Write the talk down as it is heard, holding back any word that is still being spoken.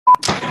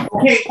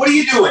Okay, what are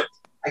you doing?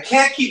 I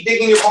can't keep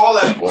digging your ball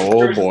out.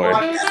 Oh, boy.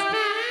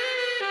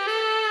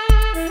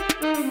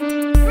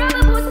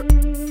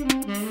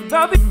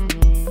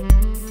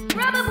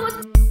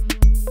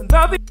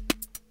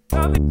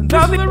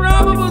 The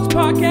Rubber Boots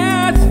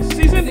Podcast,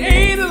 Season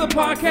 8 of the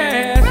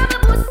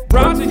podcast.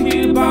 Brought to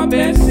you by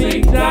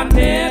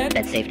BetSafe.net.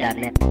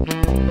 BetSafe.net.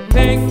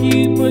 Thank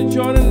you for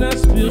joining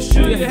us. We're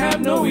sure you have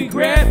no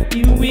regret.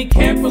 We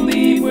can't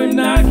believe we're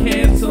not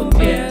canceled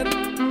yet.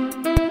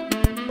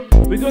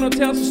 We're gonna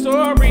tell some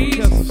stories.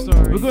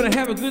 We're gonna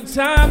have a good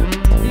time.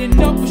 You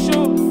know for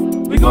sure.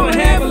 We're gonna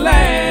have a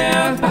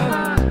laugh.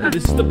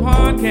 This is the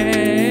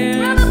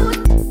podcast.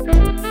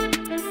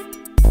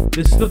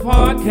 This is the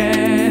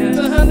podcast.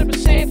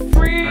 100%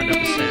 free.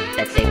 100%.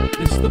 That's it.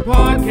 This is the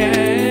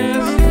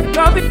podcast.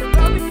 Love it.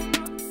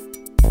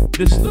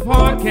 This is the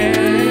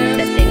podcast.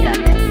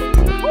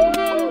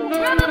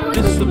 BetSafe.net.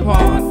 This is the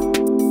pod.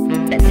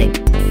 That's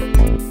it. This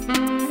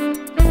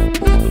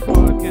is the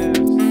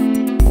podcast.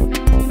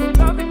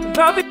 Love it.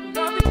 Love it.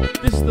 Love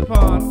it. This is the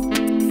pod.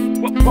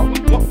 What? This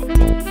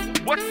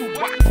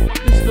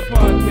is the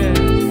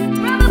podcast.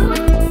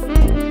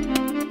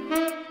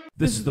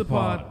 This is the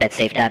pod.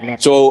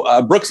 BetSafe.net. So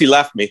Brooksy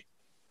left me.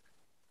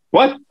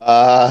 What?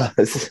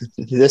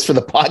 This for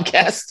the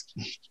podcast?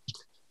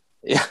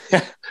 Yeah.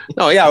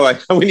 No, yeah.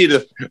 We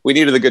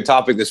needed a good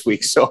topic this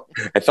week, so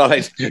I thought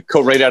I'd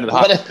go right out of the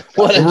hot.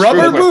 What a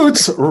Rubber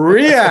Boots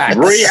react.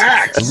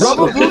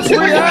 Rubber Boots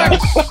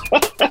reacts.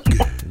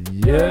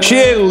 Yeah. She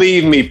didn't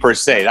leave me per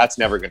se. That's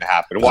never going to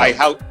happen. Why?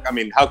 How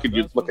could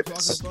you look at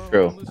this?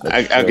 True.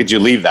 How could you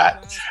leave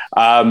that?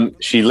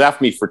 She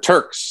left me for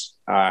Turks.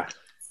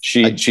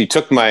 She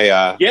took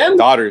my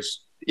daughters.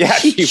 Yeah,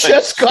 She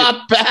just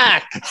got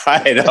back.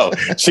 I know.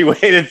 She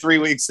waited 3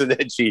 weeks and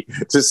then she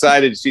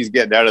decided she's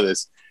getting out of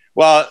this.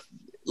 Well,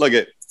 look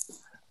at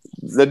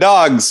the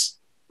dogs.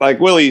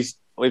 Like Willie's,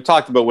 we've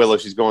talked about Willow.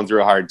 She's going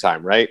through a hard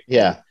time, right?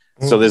 Yeah.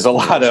 So there's a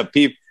lot of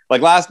people.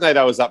 Like last night,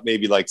 I was up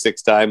maybe like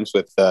 6 times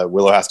with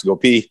Willow has to go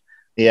pee.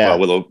 Yeah.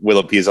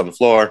 Willow pees on the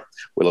floor.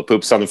 Willow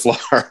poops on the floor.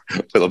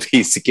 Willow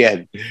pees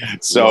again.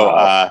 So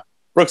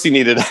Brooksy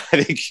needed, I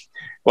think.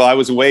 Well, I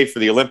was away for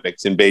the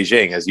Olympics in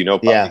Beijing, as you know.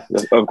 Puppy. Yeah,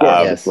 Of course.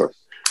 Yes. Of course.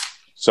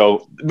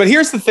 So, but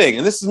here's the thing,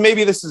 and this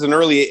is an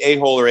early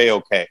a-hole or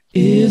a-okay.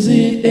 Is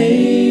it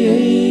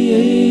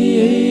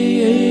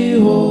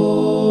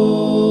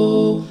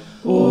a-hole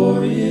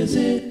or is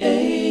it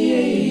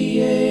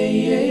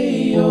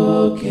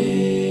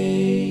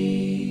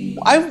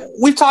okay?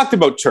 We've talked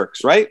about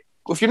Turks, right?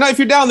 If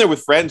you're down there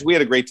with friends, we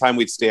had a great time.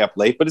 We'd stay up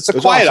late, but it's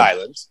a quiet awesome.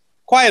 island.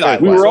 Quiet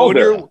island. We were So all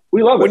there.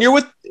 We love it.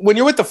 when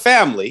you're with the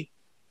family,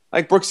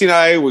 like Brooksy and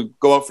I would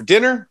go out for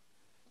dinner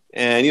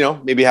and,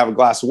 maybe have a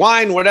glass of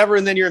wine, whatever.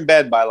 And then you're in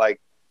bed by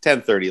like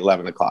 10:30,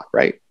 11 o'clock,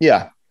 right?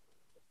 Yeah.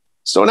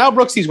 So now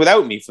Brooksy's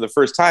without me for the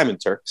first time in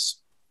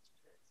Turks.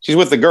 She's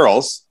with the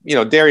girls.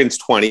 Darian's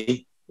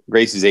 20,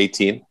 Grace is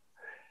 18.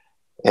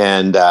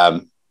 And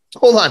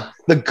Hold on.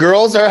 The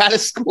girls are out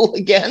of school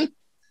again?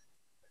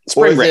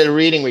 spring Or is break. it a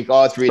reading week?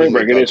 Oh, it's reading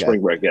Spring break. week. It is Okay.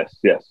 spring break. Yes.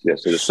 It is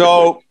spring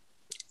So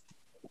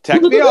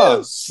text me,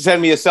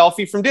 send me a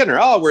selfie from dinner.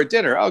 Oh, we're at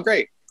dinner. Oh,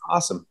 great.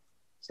 Awesome.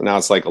 So now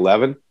it's like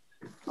 11.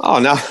 Oh,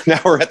 now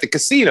we're at the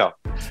casino.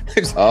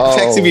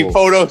 Texting me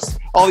photos,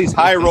 all these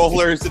high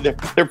rollers, and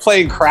they're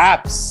playing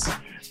craps.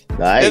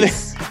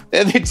 Nice.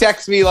 And they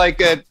text me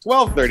like at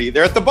 12:30.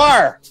 They're at the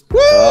bar. Woo!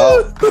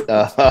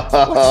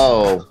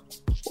 Oh.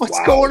 What's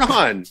going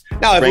on?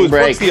 Now, if Spring it was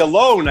break. Brooksy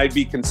alone, I'd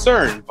be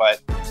concerned.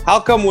 But how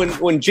come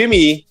when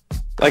Jimmy,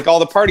 like all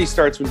the party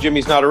starts when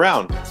Jimmy's not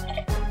around?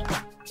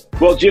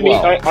 Well, Jimmy,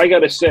 Well. I got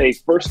to say,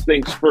 first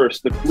things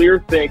first, the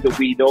clear thing that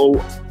we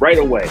know right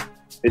away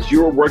is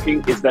you're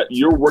working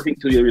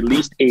till you're at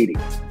least 80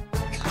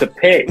 to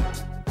pay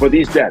for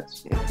these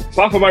debts.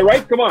 Puff, am I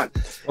right? Come on.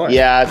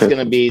 Yeah, it's going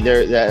to be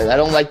there. I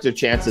don't like their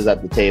chances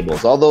at the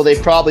tables, although they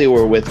probably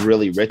were with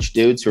really rich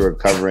dudes who are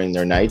covering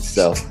their nights.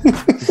 So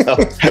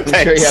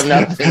I'm sure you have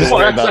nothing to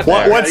worry about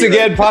there. Once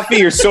again, Puffy,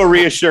 you're so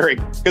reassuring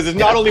because it's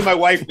not only my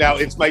wife now,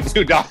 it's my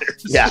 2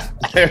 daughters. Yeah,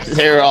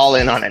 they're all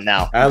in on it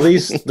now. At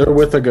least they're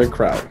with a good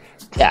crowd.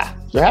 Yeah,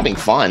 they're having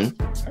fun.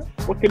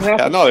 What can happen?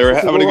 Yeah, no, they were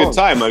What can having a go good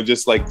wrong? time. I'm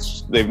just like,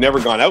 they've never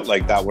gone out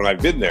like that when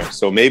I've been there.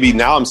 So maybe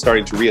now I'm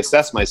starting to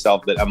reassess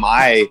myself that am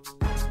I,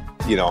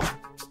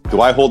 do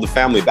I hold the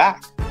family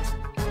back?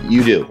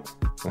 You do.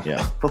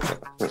 Yeah.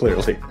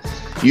 Clearly.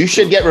 You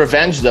should get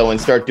revenge, though, and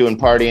start doing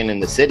partying in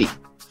the city.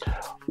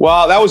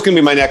 Well, that was going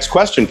to be my next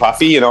question,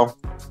 Puffy.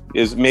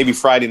 Is maybe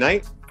Friday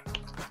night?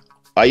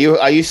 Are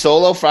you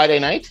solo Friday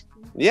night?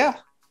 Yeah.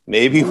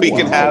 Maybe we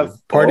can have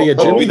Party at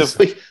maybe Jimmy's.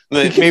 We can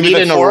maybe meet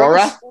the in 4 of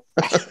Aurora. us.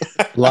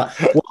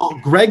 Well,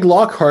 Greg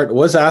Lockhart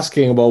was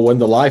asking about when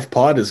the live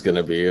pod is going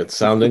to be. It's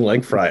sounding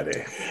like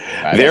Friday.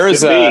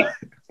 There's a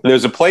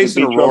place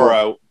in Could be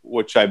Aurora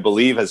which I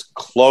believe has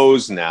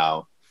closed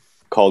now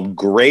called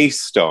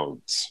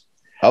Greystones.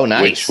 Oh,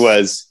 nice. Which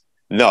was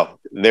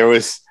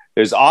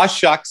there's Aw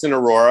Shucks in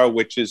Aurora,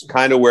 which is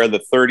kind of where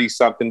the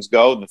 30-somethings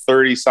go. The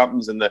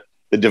 30-somethings and the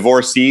the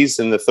divorcees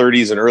in the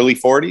 30s and early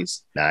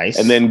 40s. Nice.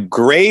 And then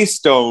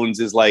Greystones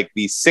is like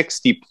the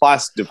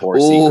 60+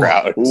 divorcee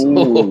crowd.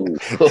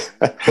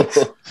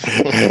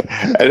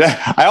 And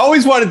I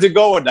always wanted to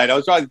go one night. I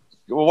was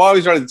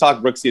always trying to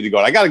talk Brooksy to go.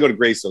 I got to go to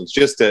Greystones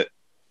just to,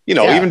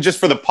 even just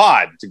for the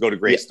pod to go to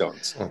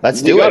Greystones. Yeah.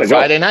 Let's do it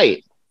Friday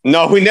night.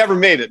 No, we never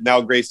made it.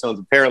 Now Greystones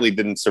apparently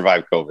didn't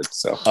survive COVID.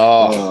 So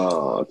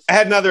I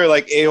had another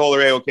like A-hole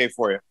or A-OK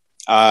for you.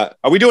 Are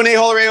we doing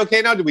A-hole or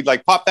A-OK now? Did we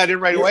like pop that in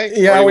right away?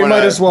 Yeah, we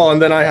might as well.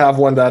 And then I have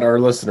one that our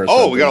listeners.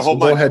 We got a whole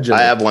bunch. Go ahead, Jimmy.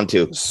 I have one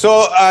too.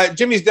 So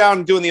Jimmy's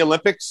down doing the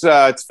Olympics.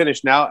 It's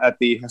finished now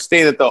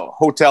staying at the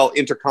Hotel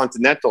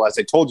Intercontinental, as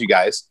I told you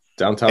guys.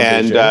 Downtown.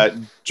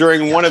 And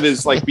during one of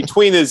his, like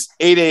between his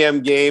 8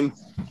 a.m. game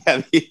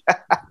and the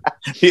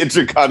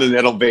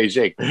Intercontinental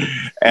Beijing,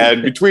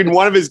 and between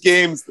one of his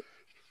games,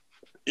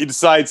 he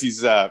decides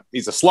he's a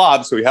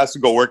slob, so he has to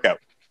go work out.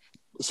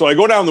 So I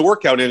go down the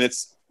workout, and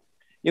it's,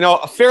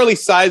 a fairly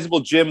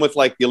sizable gym with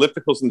like the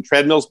ellipticals and the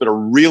treadmills, but a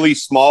really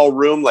small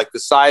room, like the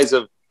size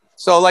of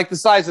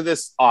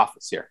this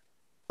office here.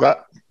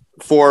 That's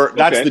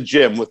the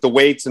gym with the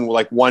weights and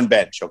like one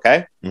bench.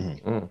 Okay.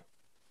 Mm-hmm.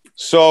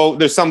 So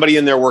there's somebody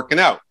in there working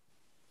out,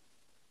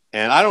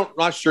 and I'm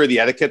not sure the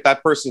etiquette.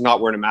 That person's not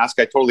wearing a mask.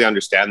 I totally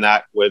understand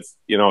that. With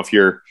if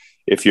you're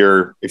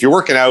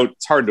working out,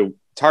 it's hard to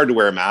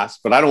wear a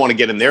mask. But I don't want to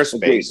get in their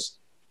space,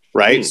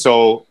 right?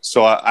 Mm-hmm.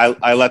 So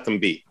I let them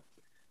be.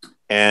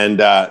 And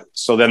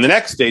so then the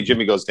next day,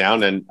 Jimmy goes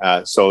down, and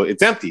so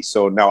it's empty.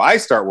 So now I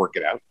start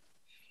working out,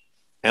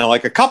 and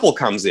like a couple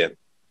comes in,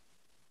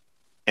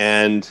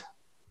 and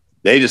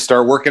they just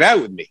start working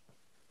out with me.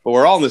 But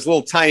we're all in this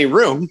little tiny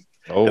room.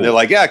 And they're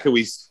like, yeah, could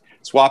we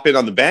swap in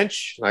on the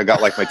bench? And I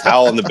got like my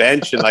towel on the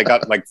bench, and I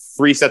got like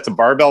 3 sets of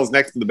barbells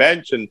next to the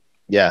bench. And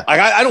yeah,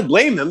 I don't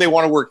blame them. They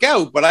want to work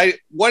out, but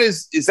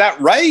is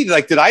that right?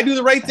 Like, did I do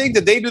the right thing?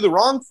 Did they do the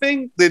wrong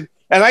thing? And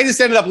I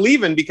just ended up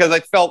leaving because I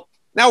felt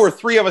now we're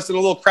 3 of us in a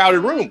little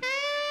crowded room.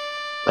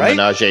 Right?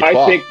 I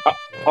think,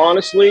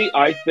 honestly,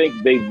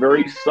 they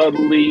very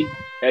subtly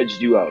edged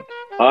you out.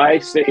 I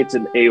say it's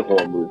an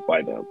a-hole move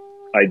by them.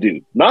 I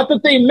do. Not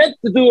that they meant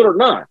to do it or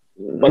not.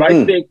 But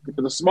I think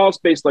for the small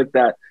space like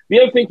that, the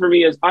other thing for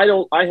me is I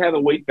have a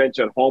weight bench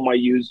at home I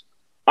use.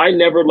 I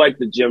never like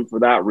the gym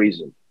for that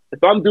reason.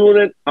 If I'm doing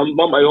it, I'm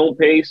on my own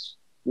pace,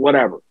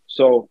 whatever.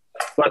 So,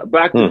 but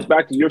back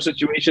to your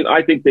situation,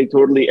 I think they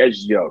totally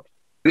edged you out.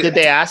 Did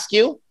they ask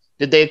you?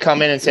 Did they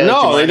come in and say?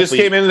 No, they just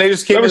came in. They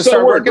just came in and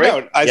started working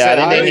out. I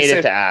think they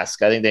needed to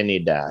ask. I think they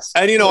need to ask.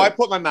 And I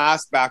put my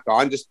mask back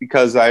on just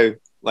because I'm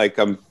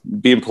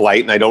being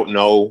polite and I don't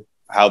know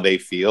how they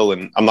feel,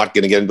 and I'm not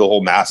going to get into the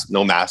whole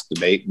no mask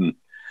debate. And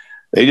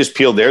they just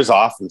peeled theirs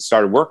off and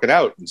started working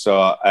out. And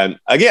so, and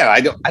again, I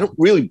don't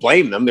really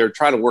blame them. They're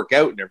trying to work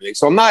out and everything.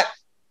 So I'm not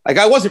like,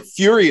 I wasn't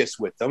furious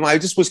with them. I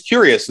just was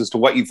curious as to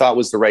what you thought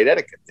was the right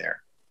etiquette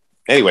there.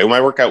 Anyway,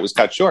 my workout was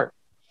cut short.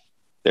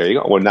 There you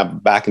go. I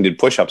went back and did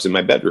push-ups in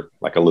my bedroom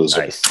like a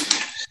loser. Nice.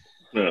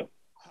 Yeah.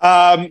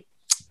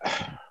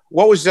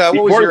 What was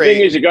your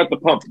thing is you got the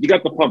pump. You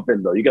got the pump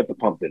in though. You got the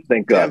pump in.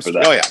 Thank God for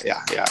that. Oh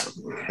yeah.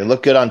 They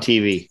look good on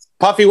TV.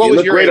 Puffy, what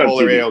was your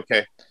A-hole or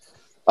A-OK?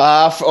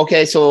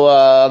 Okay, so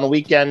on the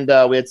weekend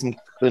we had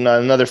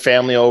another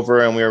family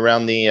over, and we were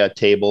around the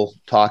table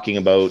talking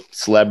about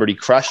celebrity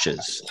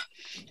crushes,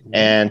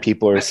 and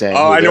people are saying,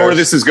 "Oh, I know where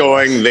this is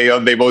going."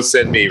 They both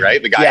said me,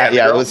 right? The guy, and the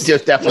girl. It was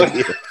just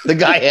definitely the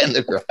guy and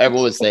the girl.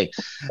 Everyone was saying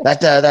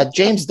that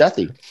James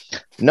Duthie.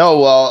 No,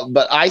 well,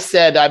 but I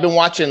said I've been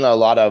watching a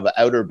lot of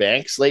Outer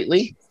Banks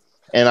lately,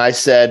 and I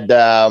said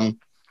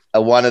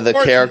one of the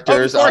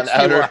characters on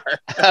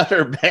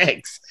Outer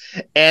Banks,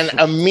 and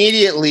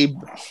immediately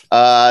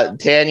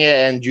Tanya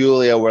and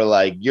Julia were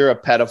like, "You're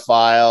a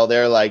pedophile."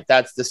 They're like,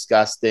 "That's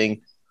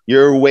disgusting.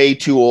 You're way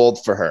too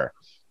old for her."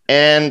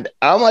 And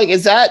I'm like,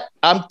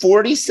 I'm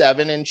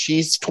 47 and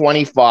she's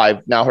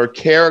 25. Now her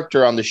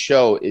character on the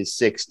show is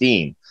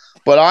 16.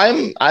 But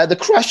the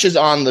crush is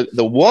on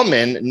the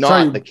woman,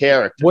 not the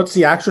character. What's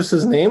the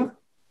actress's name?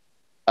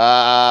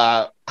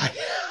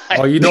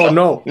 You don't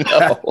know.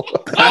 No.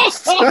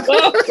 It's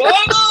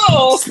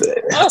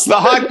the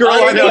hot girl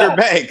on Outer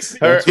Banks.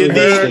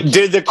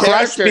 Did the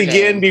crush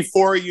begin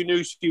before you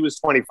knew she was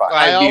 25?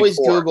 I always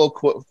Google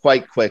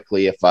quite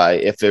quickly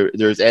if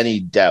there's any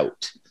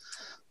doubt.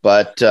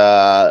 But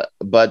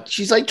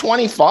she's like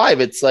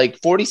 25. It's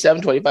like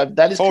 47, 25.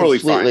 That is totally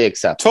completely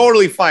acceptable.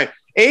 Totally fine.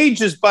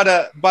 Age is but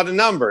a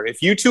number.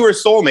 If you two are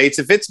soulmates,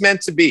 if it's meant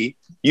to be,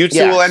 you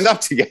two will end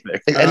up together.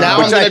 And now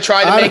I'm going to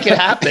try to make it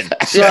happen.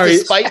 Sorry,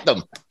 spite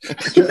them.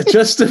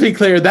 Just to be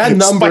clear, that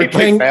number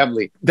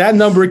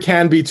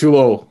can be too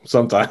low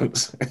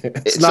sometimes.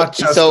 It's not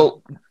just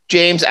so.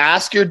 James,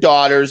 ask your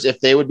daughters if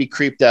they would be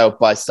creeped out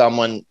by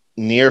someone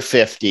near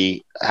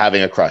 50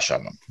 having a crush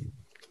on them.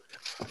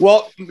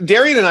 Well,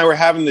 Darian and I were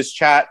having this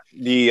chat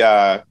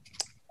a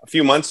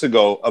few months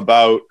ago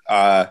about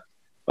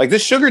like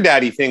this sugar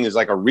daddy thing is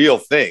like a real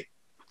thing.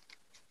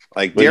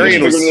 Like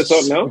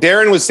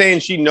Darren was saying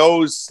she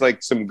knows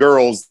like some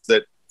girls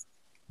that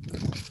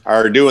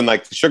are doing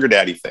like the sugar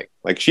daddy thing.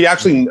 Like she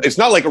actually, it's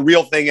not like a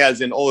real thing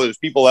as in, oh, there's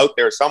people out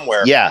there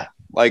somewhere. Yeah.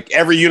 Like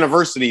every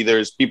university,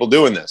 there's people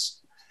doing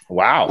this.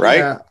 Wow. Right.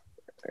 Yeah.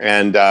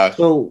 And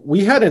so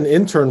we had an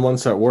intern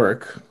once at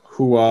work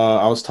who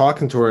I was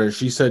talking to her, and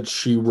she said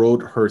she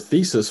wrote her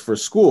thesis for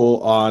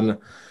school on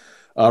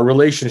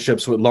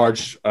relationships with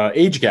large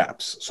age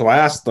gaps. So I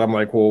asked, I'm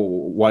like, well,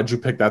 why'd you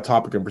pick that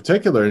topic in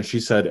particular? And she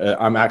said,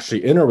 I'm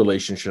actually in a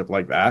relationship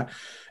like that.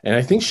 And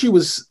I think she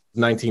was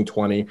 19,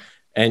 20,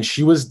 and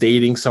she was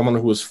dating someone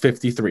who was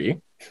 53.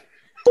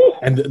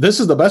 And this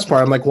is the best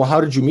part. I'm like, well,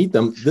 how did you meet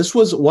them? This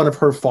was one of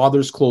her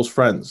father's close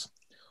friends.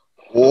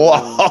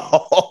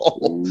 Wow.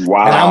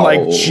 Wow. And I'm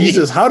like,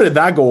 Jesus, how did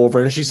that go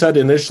over? And she said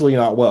initially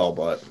not well,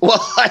 but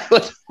Well, I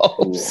would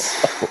hope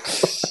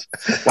so.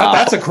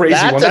 that's a crazy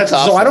That's one. a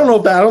tough So I don't one. know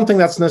if that, I don't think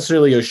that's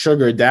necessarily a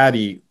sugar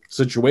daddy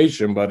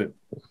situation, but it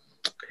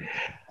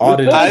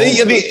I think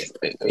it'd be,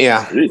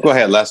 yeah. Go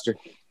ahead, Lester.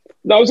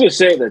 No, I was going to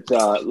say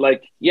that,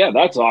 like, yeah,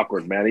 that's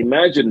awkward, man.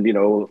 Imagine, you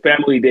know,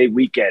 family day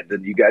weekend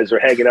and you guys are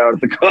hanging out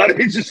at the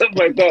cottage or something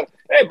like that.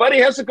 Hey,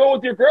 buddy, how's it going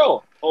with your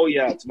girl? Oh,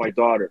 yeah, it's my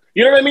daughter.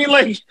 You know what I mean?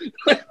 Like,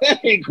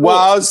 hey, cool.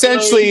 Well,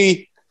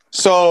 essentially,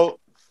 so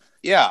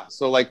yeah,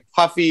 so like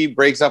Puffy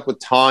breaks up with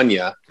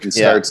Tanya and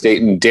starts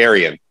dating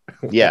Darian.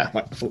 Yeah.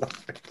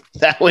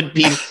 That would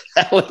be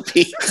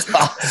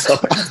awesome.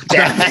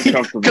 Dad.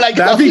 Can I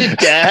call you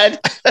Dad?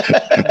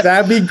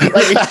 that'd be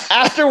great. Like,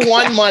 after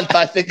 1 month,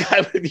 I think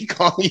I would be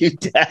calling you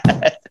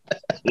Dad.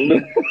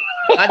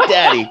 Not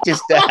Daddy,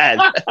 just Dad.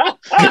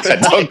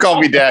 Don't call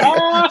me Daddy.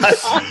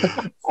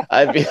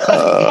 I'd be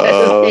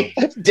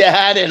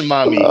Dad and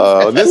Mommy.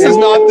 This is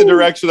not the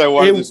direction I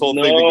wanted this whole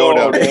thing to go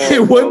down.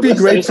 It would be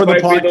great for the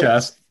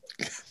podcast.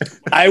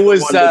 I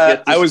would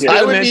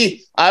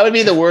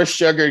be the worst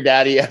sugar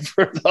daddy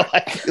ever.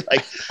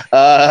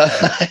 I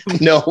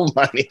have no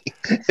money.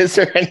 Is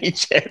there any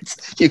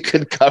chance you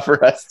could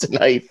cover us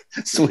tonight,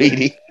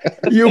 sweetie?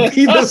 You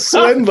be the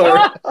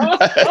swindler.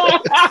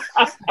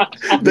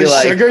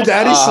 The sugar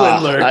daddy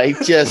swindler. I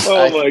just,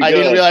 Oh my I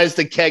didn't God. realize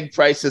the keg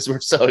prices were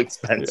so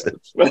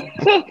expensive.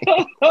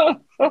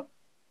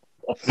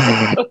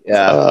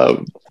 Yeah.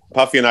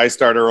 Puffy and I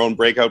start our own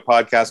breakout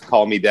podcast,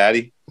 Call Me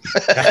Daddy.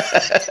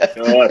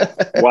 God.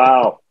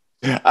 Wow.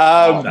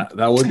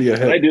 That would be a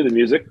Can I hit. do the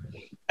music?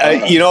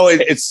 You know,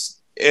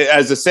 it's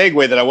as a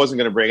segue that I wasn't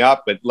going to bring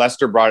up, but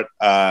Lester brought.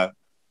 I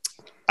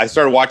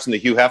started watching the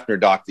Hugh Hefner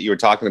doc that you were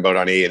talking about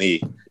on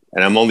A&E,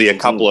 and I'm only a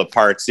couple of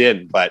parts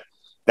in, but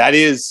that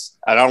is.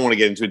 I don't want to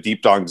get into a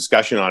deep dog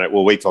discussion on it.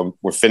 We'll wait till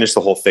we're finished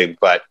the whole thing,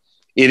 but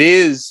it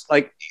is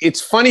like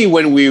it's funny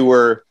when we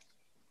were.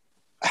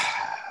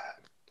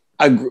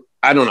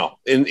 I don't know,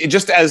 and it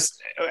just as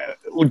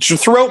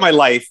throughout my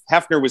life,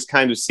 Hefner was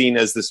kind of seen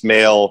as this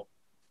male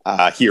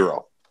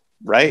hero,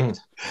 right?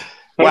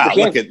 Wow, 100%.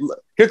 look at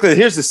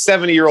here's a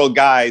 70-year-old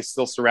guy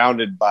still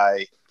surrounded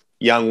by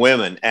young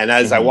women, and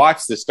as I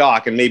watch this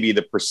doc, and maybe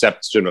the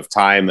perception of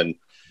time, and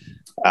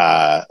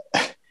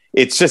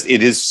it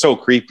is so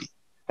creepy.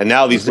 And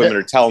now these women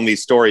are telling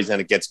these stories,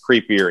 and it gets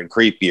creepier and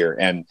creepier,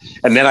 and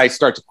then I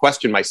start to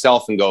question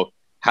myself and go,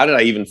 how did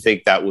I even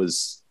think that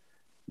was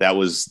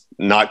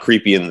not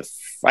creepy?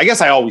 I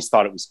guess I always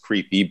thought it was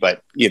creepy,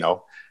 but you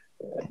know.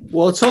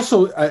 Well, it's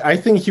also, I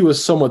think he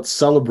was somewhat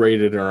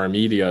celebrated in our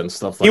media and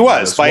stuff like that. He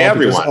was, as by well,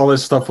 because everyone. all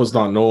this stuff was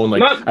not known. Like,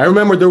 Not- I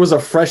remember there was a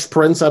Fresh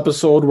Prince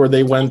episode where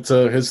they went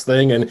to his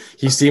thing, and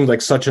he seemed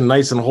like such a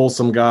nice and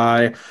wholesome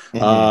guy. You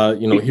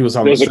know, he was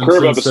on the There's a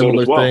Curb Simpsons, episode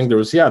similar as well. thing.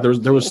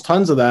 There was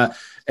tons of that.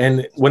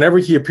 And whenever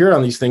he appeared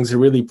on these things, he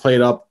really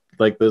played up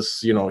like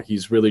this, you know,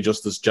 he's really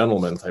just this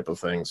gentleman type of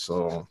thing.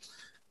 So,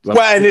 Well,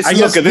 and it's, I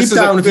guess look, this deep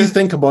is down, if you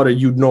think about it,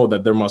 you'd know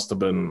that there must have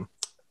been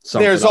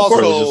something. There's else. It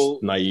was also-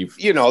 just naive.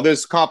 you know,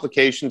 there's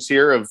complications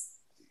here of,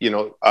 you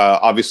know,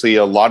 obviously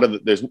a lot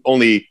of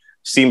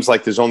seems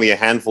like there's only a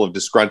handful of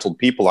disgruntled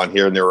people on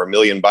here, and there were a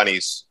million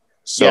bunnies.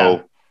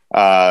 So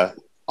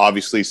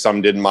obviously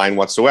some didn't mind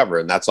whatsoever,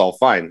 and that's all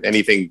fine.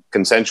 Anything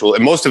consensual,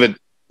 and most of it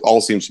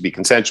all seems to be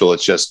consensual.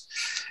 It's just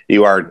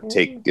you are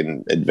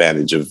taking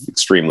advantage of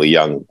extremely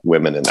young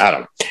women, and I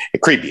don't know,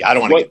 creepy. I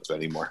don't want to get into it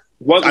anymore.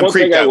 One thing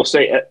creeped I out. will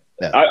say,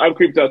 I'm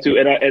creeped out too,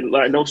 and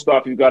I know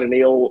stuff. You've got an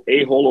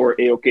a-hole or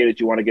a-okay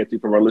that you want to get to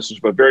from our listeners,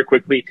 but very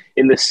quickly,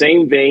 in the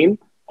same vein,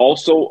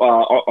 also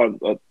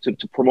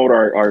to promote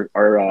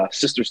our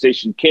sister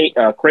station,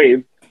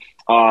 Crave,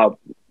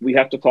 we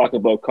have to talk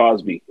about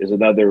Cosby. Is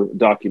another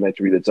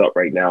documentary that's out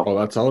right now. Oh,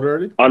 that's out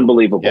already?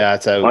 Unbelievable. Yeah,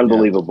 it's out.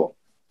 Unbelievable.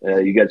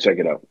 You got to check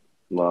it out.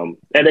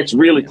 And it's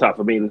really tough.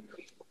 I mean,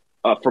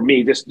 for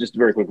me, just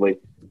very quickly,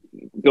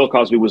 Bill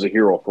Cosby was a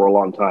hero for a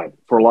long time.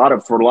 For a lot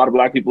of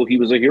black people, he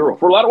was a hero.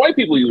 For a lot of white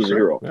people, he was a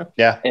hero.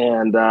 Yeah.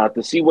 And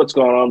to see what's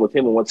going on with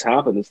him and what's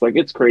happened,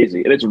 it's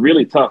crazy. And it's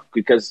really tough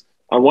because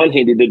on one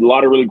hand, he did a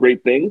lot of really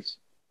great things,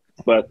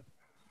 but on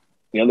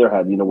the other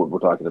hand, you know what we're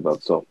talking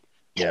about. So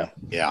Yeah.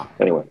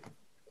 anyway.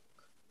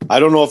 I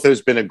don't know if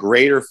there's been a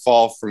greater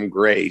fall from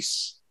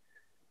grace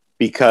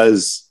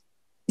because,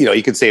 you know,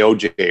 you could say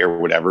OJ or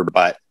whatever,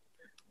 but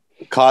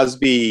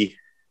Cosby.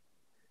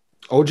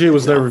 OJ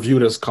was never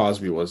viewed as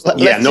Cosby was. Though.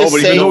 Yeah,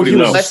 nobody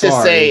Let's knows.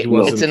 just say He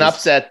wasn't it's an just-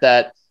 upset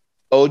that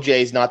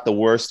OJ's not the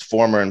worst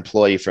former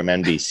employee from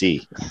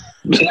NBC.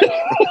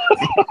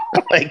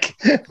 Like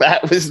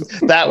that was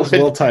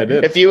well tied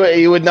in. If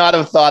you would not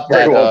have thought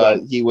Very that well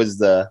done. he was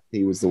the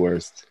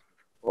worst.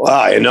 Well,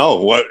 I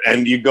know what,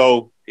 and you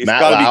go. It's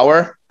Matt gotta be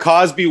Lauer,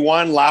 Cosby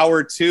 1,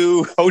 Lauer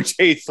 2,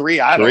 OJ 3.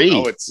 I don't 3.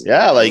 know. It's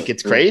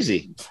It's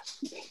crazy.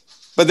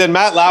 But then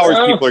Matt Lauer's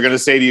Well- people are going to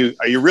say to you,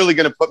 "Are you really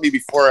going to put me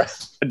before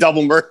a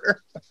double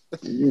murder?"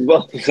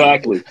 Well,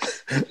 exactly.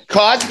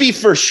 Cosby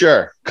for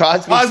sure.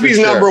 Cosby's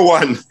number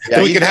one.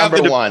 Yeah, we he's can have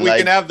number the one, we like-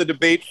 can have the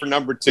debate for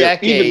number 2.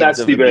 Decades Even that's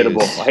of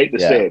debatable. abuse. I hate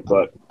to Yeah. say it,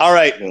 but All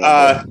right,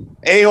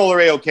 a-hole or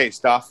a-okay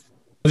stuff.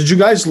 Did you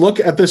guys look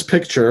at this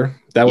picture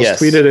that was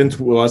Yes. tweeted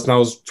into us? Now, it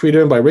was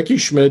tweeted in by Ricky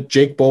Schmidt,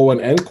 Jake Bowen,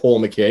 and Cole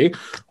McKay.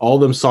 All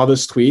of them saw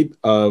this tweet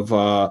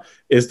of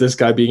is this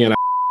guy being an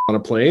on a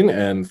plane,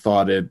 and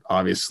thought it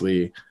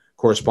obviously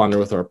corresponded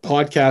with our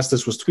podcast.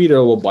 This was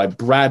tweeted by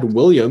Brad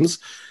Williams.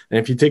 And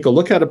if you take a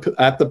look at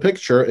the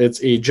picture,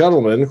 it's a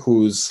gentleman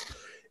who's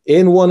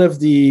in one of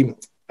the,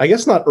 I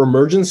guess not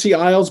emergency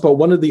aisles, but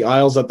one of the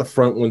aisles at the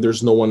front when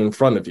there's no one in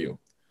front of you.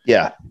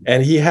 Yeah.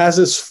 And he has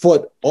his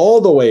foot all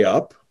the way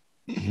up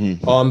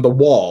Mhm. on the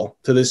wall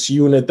to this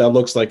unit that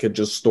looks like it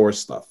just stores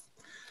stuff.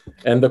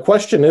 And the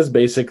question is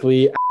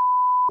basically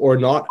or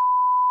not,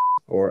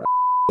 or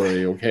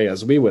okay,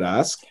 as we would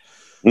ask.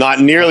 Not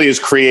nearly as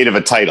creative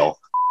a title.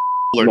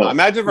 Or No. not.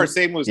 Imagine if our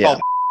segment was Yeah. called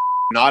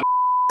not.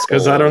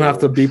 Because I don't have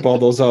to beep all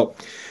those out.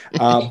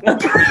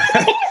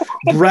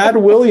 Brad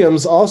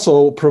Williams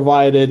also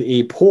provided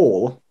a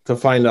poll to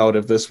find out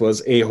if this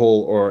was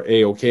a-hole or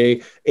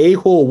a-okay.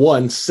 A-hole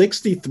won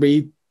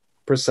 63%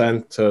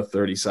 to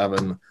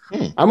 37%.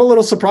 I'm a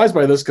little surprised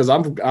by this because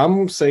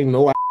I'm saying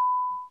no.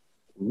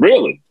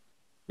 really,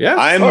 Yeah,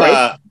 I'm All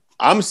right.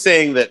 I'm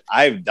saying that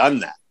I've done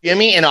that.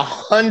 Gimme, and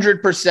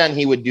 100%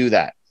 he would do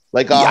that.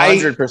 Like Yeah,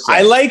 100%.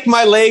 I like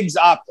my legs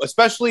up,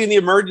 especially in the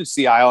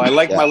emergency aisle. I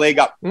like Yeah. my leg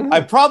up. Mhm.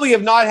 I probably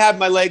have not had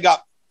my leg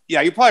up.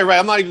 Yeah, you're probably right.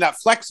 I'm not even that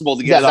flexible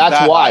to get Yeah, it up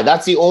that's that why. high.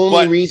 That's the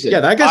only But- reason.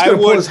 yeah, that guy's I gonna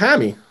pull would- his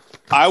hammy.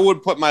 I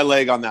would put my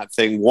leg on that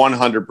thing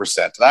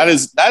 100%. That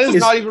is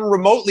not even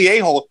remotely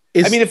a-hole.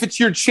 I mean, if it's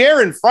your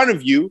chair in front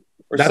of you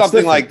or That's something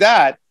different. like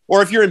that,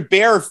 or if you're in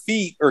bare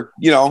feet, or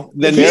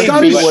then He's maybe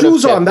got he his would've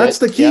shoes on. kept That's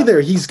it. the key Yeah.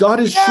 there. He's got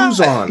his shoes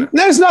on.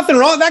 There's nothing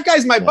wrong. That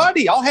guy's my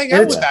buddy. I'll hang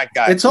out And with that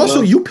guy. It's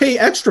also you pay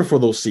extra for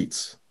those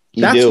seats.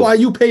 You That's do. why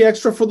you pay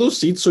extra for those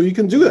seats, so you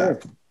can do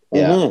that.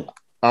 Yeah. Mhm.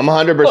 I'm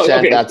 100%. Oh,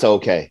 okay. That's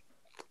okay.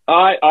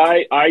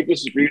 I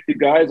disagree with you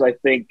guys. I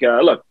think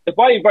look, if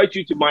I invite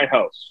you to my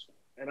house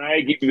and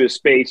I give you a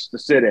space to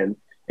sit in,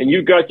 and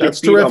you got your That's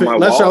feet terrific. on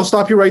my Lester, I'll wall,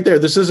 stop you right there.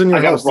 This isn't your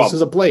I got a house. This problem.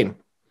 is a plane.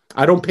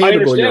 I don't pay I to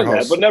go to your understand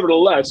house. that, but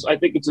nevertheless, I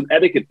think it's an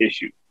etiquette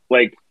issue.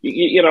 Like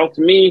you know,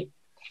 to me,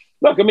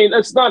 look, I mean,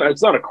 it's not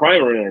a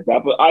crime or anything like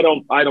that, but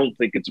I don't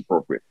think it's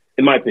appropriate,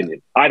 in my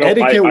opinion. I don't.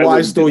 Etiquette-wise,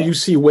 wouldn't do though, that. you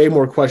see way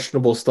more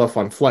questionable stuff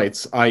on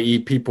flights, i.e.,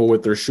 people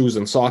with their shoes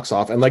and socks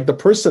off. And like the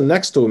person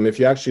next to him, if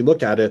you actually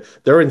look at it,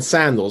 they're in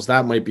sandals.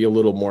 That might be a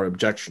little more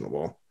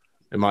objectionable,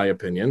 in my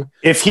opinion.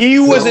 If he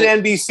was an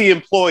NBC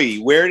employee,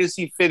 where does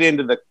he fit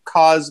into the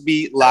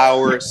Cosby,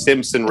 Lauer,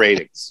 Simpson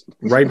ratings?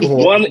 Right,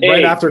 One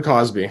right A. after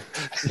Cosby.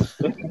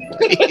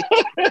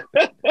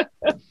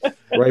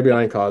 Right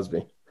behind Cosby.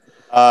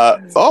 We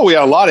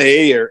had a lot of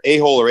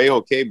a-hole or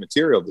a-okay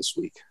material this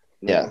week.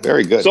 Yeah.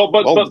 Very good. So,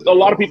 but Well, a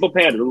lot of people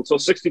pandered. So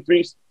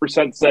 63%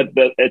 said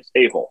that it's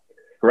a-hole,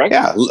 correct?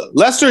 yeah,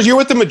 Lester's, you're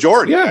with the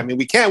majority. Yeah. I mean,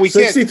 we can't.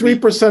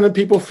 63% of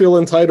people feel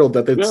entitled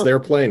that it's Yeah. their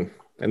plane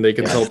and they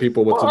can tell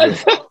people what to do.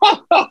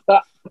 Well,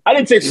 I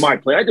didn't say it's my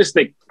plane. I just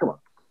think, come on,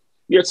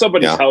 you're at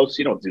somebody's Yeah. house.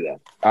 You don't do that.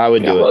 I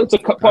would do Well, it. it's a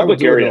I would public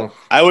do it, area. though.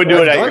 I would do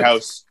it I've at done your it.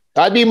 house.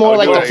 I'd be I more would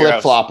like do it the at your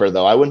flip flopper,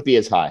 though. I wouldn't be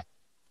as high.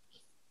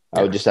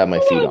 I would just have my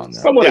feet on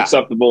there. Somewhat Yeah.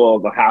 acceptable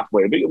of the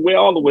halfway. We're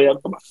all the way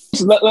up. Come on.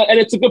 And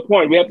it's a good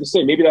point. We have to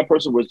say maybe that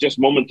person was just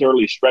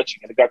momentarily stretching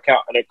and it got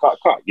caught. And it caught.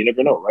 You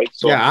never know, right?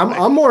 So, Yeah,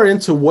 I'm more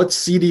into what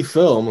CD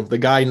film the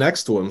guy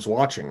next to him's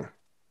watching.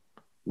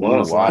 Wow,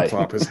 His why?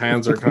 laptop, his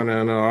hands are kind of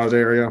in an odd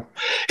area.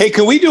 Hey,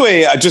 can we do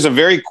just a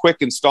very quick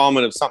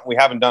installment of something we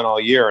haven't done all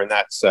year, and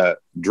that's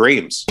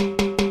dreams.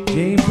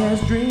 James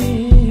has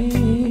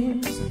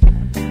dreams,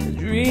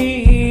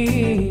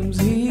 dreams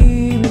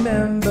he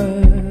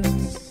remembers.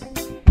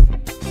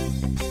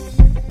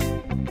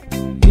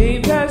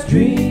 James has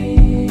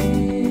dreams,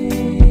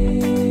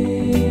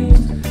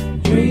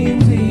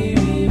 dreams he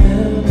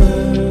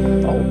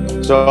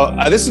remembers. So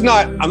this is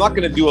not. I'm not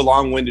going to do a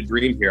long-winded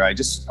dream here. I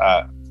just,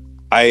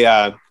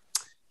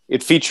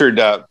 it featured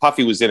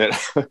Puffy was in it.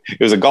 It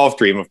was a golf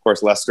dream, of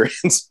course. Lester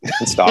and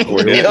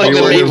Stockwood. You Yeah. don't You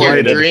even were make your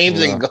invited. dreams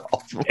Yeah. in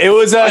golf. It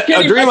was I a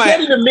can't, dream. I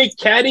can't even make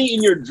caddy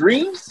in your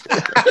dreams.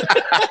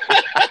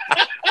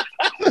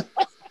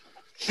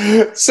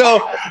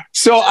 So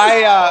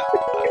I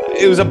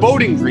it was a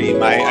boating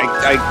dream.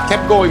 I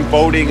kept going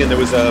boating, and there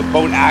was a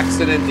boat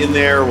accident in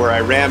there where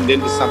I rammed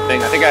into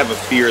something. I think I have a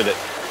fear that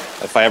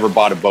if I ever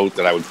bought a boat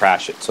that I would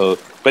crash it. So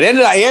But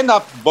I end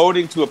up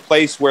boating to a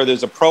place where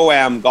there's a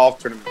pro-am golf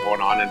tournament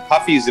going on, and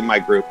Puffy's in my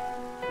group.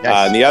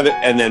 Nice.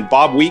 And then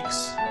Bob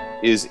Weeks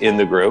is in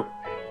the group.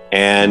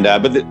 And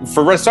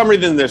for some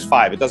reason, there's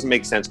 5. It doesn't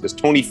make sense because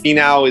Tony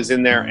Finau is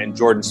in there and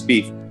Jordan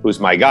Spieth, who's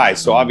my guy.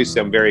 So obviously,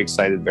 I'm very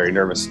excited, very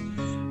nervous.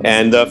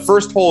 And the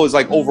first hole is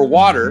like over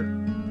water,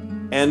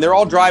 and they're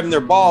all driving their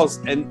balls.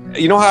 And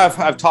you know how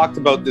I've talked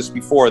about this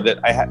before,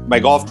 that my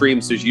golf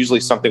dreams, there's usually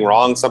something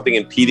wrong, something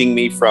impeding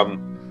me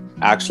from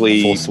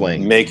actually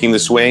making the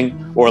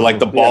swing, or like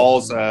the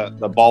ball's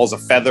a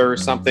feather or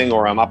something,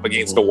 or I'm up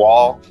against a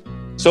wall.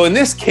 So in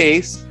this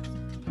case,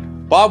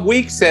 Bob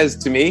Weeks says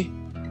to me,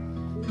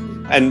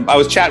 and I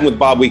was chatting with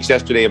Bob Weeks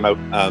yesterday about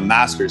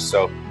Masters,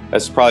 so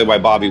that's probably why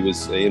Bobby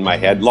was in my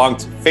head.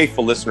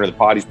 Faithful listener of the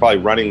pod. He's probably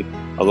running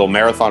a little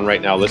marathon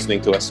right now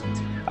listening to us.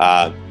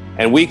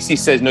 And Weeks, he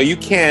says, no, you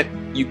can't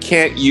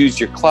use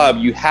your club.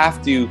 You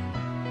have to,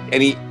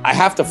 I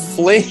have to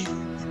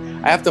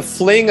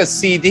fling a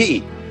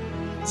CD.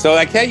 So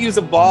I can't use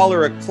a ball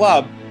or a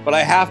club, but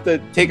I have to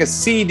take a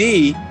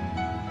CD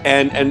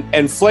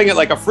and fling it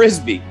like a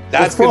frisbee.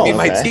 That's going to be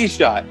my tee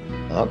shot.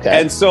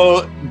 Okay. And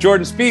so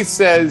Jordan Spieth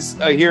says,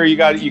 here, you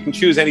can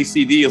choose any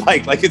CD you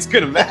like it's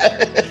going to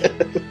matter.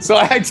 So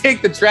I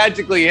take the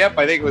Tragically Hip.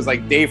 I think it was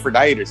like Day for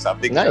Night or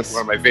something. Nice. That's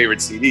one of my favorite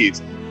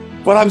CDs.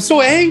 But I'm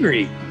so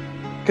angry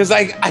because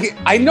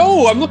I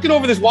know I'm looking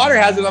over this water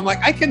hazard. I'm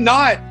like, I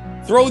cannot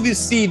throw this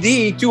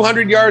CD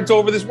 200 yards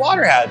over this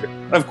water hazard.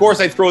 And of course,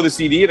 I throw the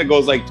CD and it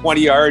goes like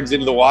 20 yards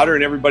into the water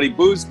and everybody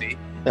boos me.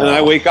 And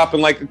I wake up in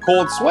like a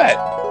cold sweat.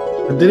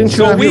 But didn't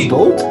you have your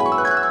boat?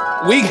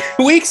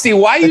 Weeksy,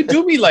 why you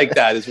do me like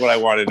that is what I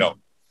want to know.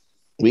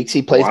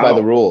 Weeksy plays by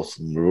the rules.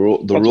 The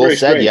rule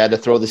said you had to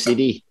throw the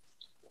CD.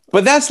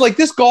 But that's like,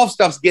 this golf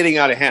stuff's getting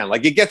out of hand.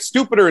 Like, it gets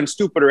stupider and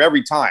stupider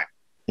every time.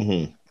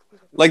 Mm-hmm.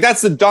 Like,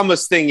 that's the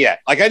dumbest thing yet.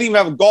 Like, I didn't even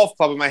have a golf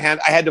club in my hand.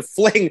 I had to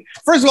fling.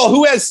 First of all,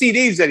 who has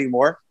CDs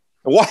anymore?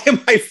 Why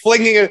am I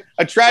flinging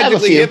a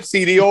Tragically Hip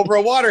CD over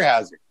a water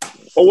hazard?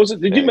 Oh, was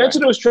it? Did you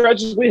mention it was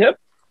Tragically Hip?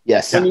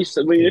 Yes. Okay,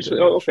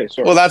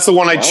 sorry. Well, that's the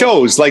one I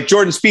chose. Like,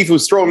 Jordan Spieth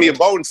was throwing me a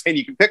bone saying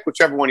you can pick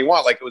whichever one you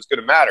want, like it was going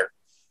to matter.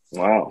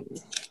 Wow.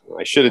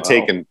 I should have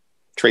taken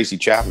Tracy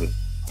Chapman.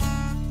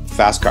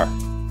 Fast Car.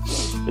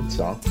 Good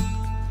song.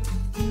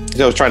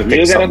 I was trying to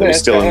pick something that's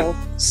still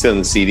in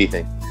the CD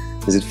thing.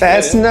 Is it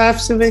fast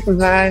enough to make a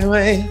fly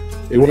away?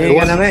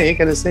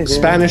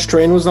 Spanish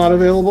Train was not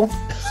available.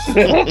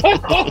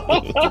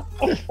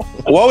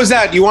 What was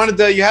that? You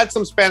had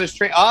some Spanish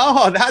Train.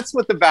 Oh, that's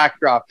what the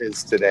backdrop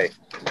is today.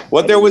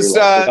 What there was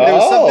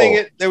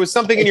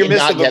something in your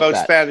missive about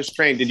Spanish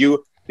Train. Did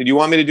you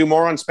want me to do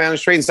more on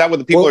Spanish Train? Is that what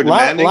the people are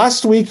demanding?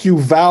 Last week you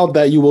vowed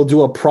that you will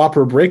do a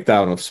proper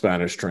breakdown of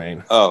Spanish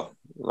Train. Oh,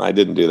 I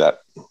didn't do that.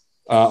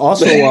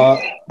 Also,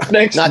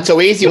 not so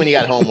easy when you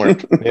got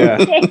homework.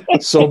 Yeah.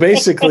 So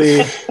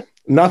basically,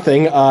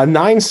 nothing.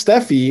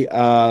 9Steffi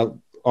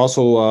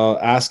also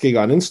asking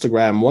on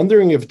Instagram,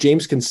 wondering if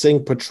James can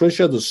sing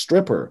Patricia the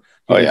Stripper.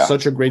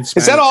 Such a great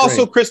Spanish Is that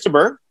also Train.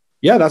 Christopher?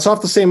 Yeah, that's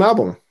off the same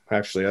album.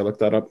 Actually, I looked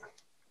that up.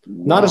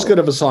 Not as good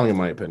of a song, in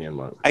my opinion.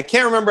 But I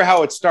can't remember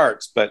how it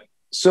starts, but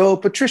so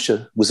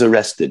Patricia was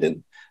arrested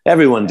and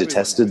everyone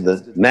detested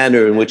the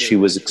manner in which she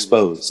was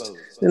exposed.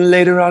 And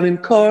later on in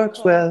court,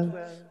 well,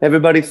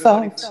 everybody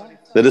thought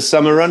that a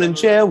summer run in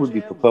jail would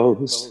be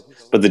proposed.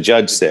 But the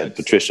judge said,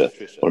 Patricia,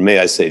 or may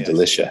I say,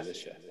 Delicia.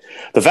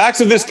 The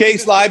facts of this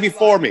case lie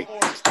before me.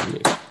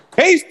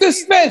 Case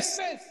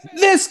dismissed.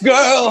 This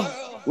girl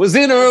was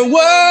in her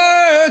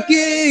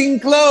working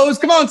clothes.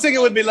 Come on, sing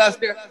it with me,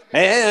 Lester.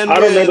 And I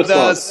don't know with the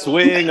the song.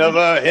 swing of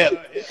her hip.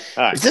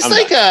 Right, Is this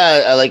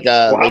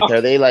wow.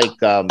 are they like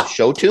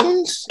show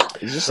tunes?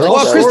 Is this Well,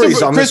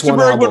 like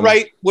Christopher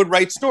would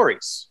write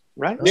stories,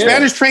 right? Yeah.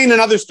 Spanish Train and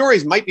Other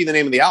Stories might be the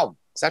name of the album.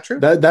 Is that true?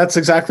 that's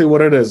exactly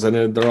what it is,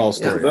 and they're all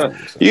stories.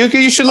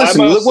 You should listen.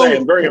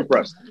 I'm very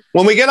impressed.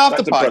 When we get off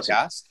That's the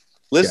podcast,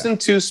 listen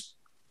to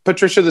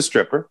Patricia the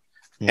Stripper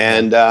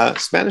and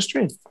Spanish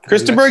Train.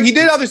 Christopher, he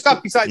did other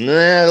stuff besides.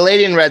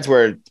 Lady in Red's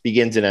where it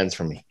begins and ends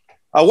for me.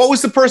 What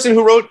was the person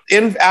who wrote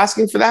in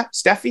asking for that?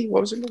 Steffi?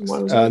 What was her name?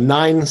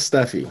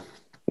 9Steffi.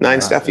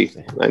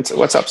 9Steffi.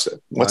 What's up, sir?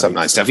 What's up,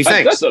 9Steffi?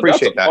 Thanks.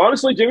 Appreciate that.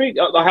 Honestly, Jimmy,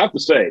 I have to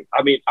say,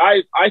 I mean,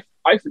 I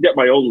forget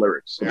my own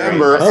lyrics.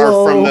 Remember,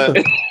 Hello. from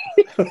the.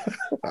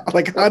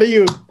 Like, how do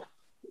you?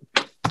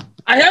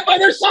 I have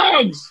other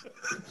songs.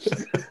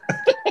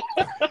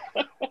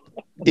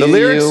 The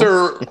lyrics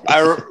are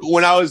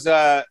when I was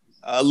a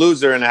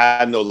loser and I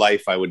had no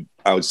life, I would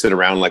sit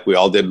around like we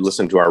all did,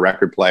 listen to our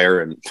record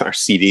player and our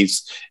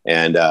CDs,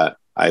 and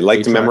I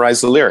like to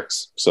memorize the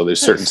lyrics. So there's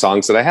certain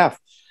songs that I have.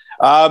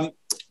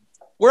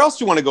 Where else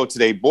do you want to go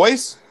today,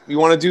 boys? You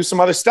want to do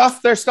some other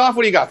stuff? There's stuff.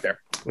 What do you got there?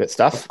 Good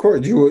stuff. Of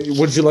course.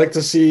 Would you like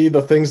to see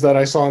the things that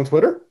I saw on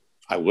Twitter?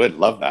 I would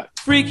love that.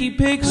 Freaky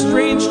pigs,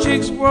 strange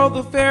chicks, world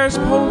affairs,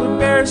 polar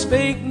bears,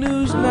 fake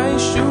news,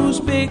 nice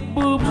shoes, big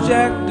boobs,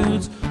 jack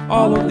dudes.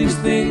 All of these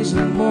things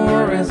and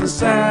more as I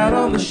sat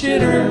on the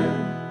shitter.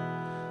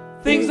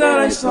 Things that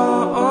I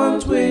saw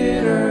on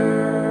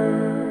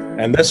Twitter.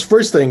 And this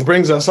first thing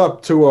brings us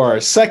up to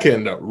our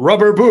second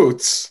Rubber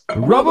Boots.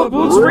 Rubber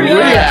Boots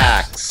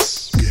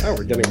Reacts. Oh,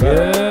 we're getting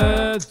better.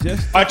 Yeah,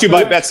 just Brought to you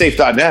by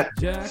betsafe.net.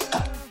 Jack.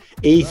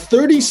 A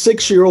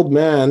 36-year-old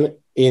man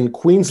in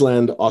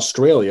Queensland,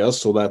 Australia,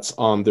 so that's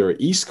on their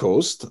east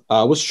coast,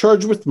 was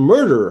charged with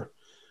murder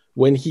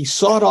when he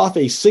sawed off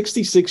a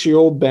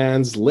 66-year-old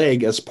man's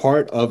leg as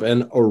part of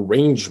an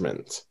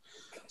arrangement.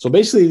 So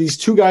basically, these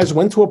two guys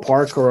went to a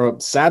park or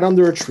sat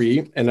under a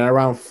tree, and at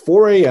around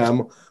 4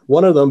 a.m.,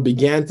 one of them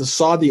began to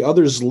saw the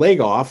other's leg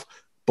off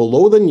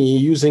below the knee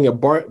using a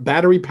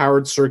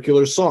battery-powered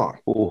circular saw.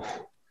 Ooh.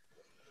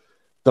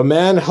 The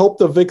man helped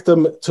the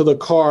victim to the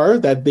car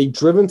that they'd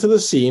driven to the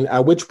scene,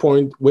 at which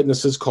point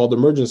witnesses called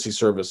emergency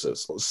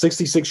services.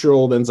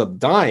 66-year-old ends up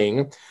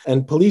dying,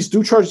 and police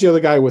do charge the other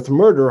guy with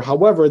murder.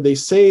 However, they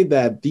say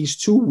that these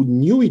two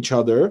knew each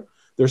other.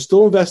 They're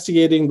still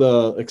investigating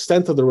the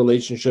extent of the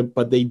relationship,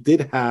 but they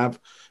did have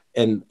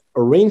an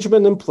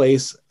arrangement in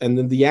place, and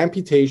then the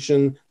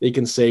amputation, they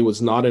can say,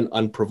 was not an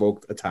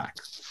unprovoked attack.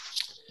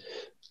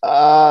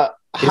 How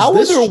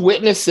are there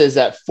witnesses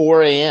at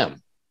 4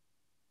 a.m.?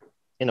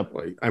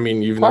 I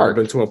mean, you've park. never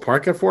been to a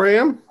park at 4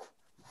 a.m.?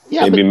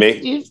 Yeah, Maybe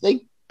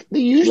they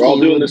usually We're all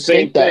doing would the same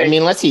think that. thing. I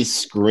mean, unless he's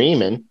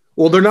screaming.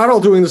 Well, they're not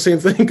all doing the same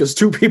thing because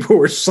two people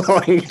were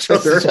sawing each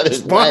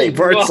other's body leg.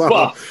 parts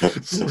off.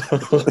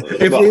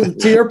 To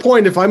your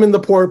point, if I'm in the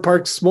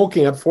park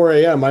smoking at 4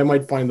 a.m., I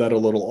might find that a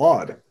little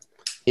odd.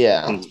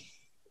 Yeah.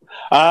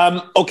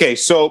 Okay,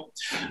 so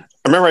I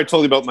remember I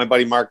told you about my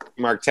buddy Mark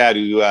Tad,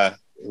 who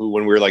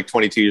when we were like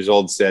 22 years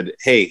old said,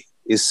 "Hey,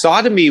 is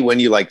sodomy when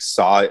you like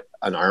saw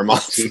an arm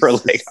off or a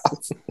leg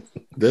off?"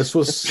 This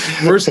was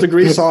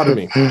first-degree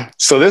sodomy.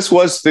 So this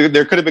was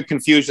there could have been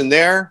confusion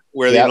there,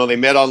 where they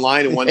met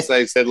online, and one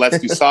side said, "Let's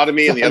do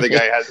sodomy," and the other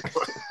guy had,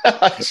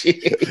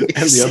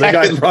 And the other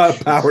guy brought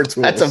power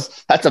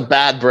tools. That's a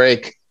bad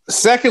break.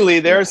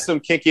 Secondly, there's some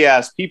kinky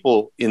ass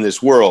people in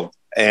this world,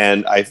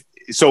 and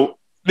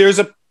there's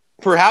a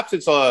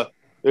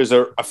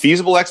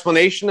feasible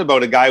explanation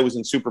about a guy who was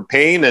in super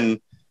pain, and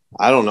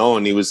I don't know,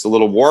 and he was a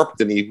little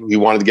warped, and he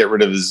wanted to get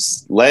rid of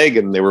his leg,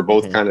 and they were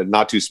both kind of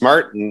not too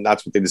smart, and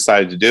that's what they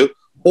decided to do.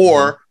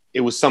 Or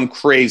it was some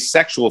crazed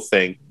sexual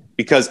thing,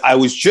 because I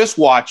was just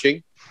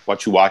watching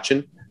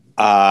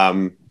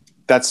that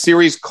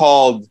series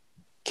called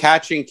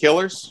Catching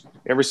Killers.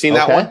 Ever seen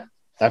that one?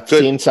 I've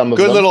seen some of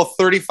them. Good little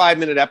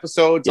 35-minute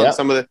episodes on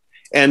some of the,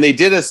 and they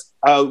did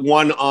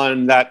one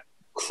on that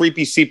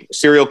creepy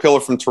serial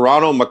killer from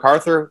Toronto,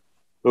 MacArthur,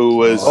 who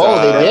was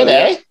they did,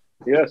 eh?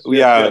 Yes.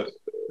 Yeah.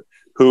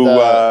 Who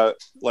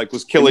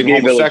was killing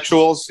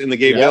homosexuals in the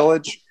gay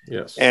village.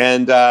 Yes.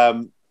 And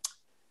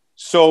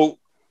so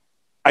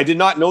I did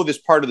not know this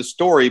part of the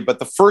story, but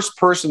the first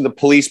person the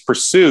police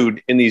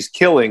pursued in these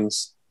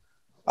killings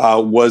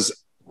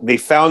they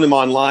found him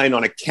online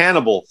on a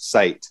cannibal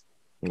site.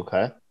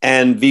 Okay.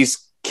 And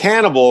these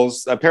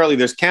cannibals, apparently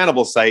there's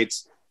cannibal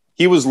sites.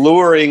 He was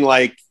luring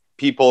like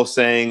people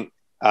saying,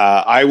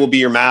 "I will be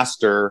your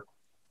master."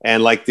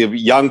 And like the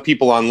young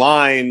people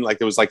online, like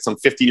there was like some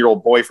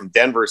 15-year-old boy from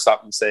Denver or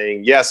something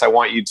saying, "Yes, I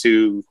want you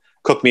to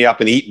cook me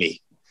up and eat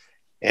me."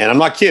 And I'm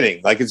not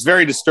kidding. Like, it's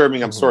very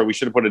disturbing. I'm sorry. We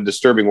should have put a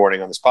disturbing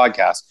warning on this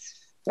podcast.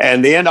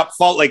 And they end up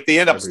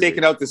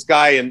staking out this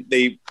guy, and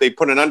they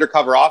put an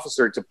undercover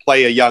officer to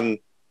play a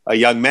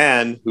young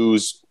man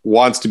who's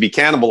wants to be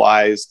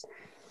cannibalized.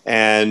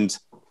 And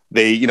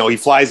he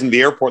flies into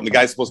the airport, and the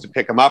guy's supposed to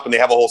pick him up, and they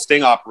have a whole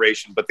sting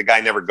operation, but the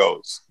guy never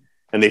goes.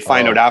 And they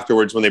find out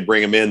afterwards when they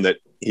bring him in that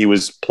he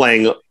was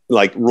playing,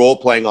 like role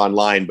playing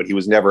online, but he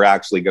was never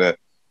actually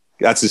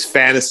that's his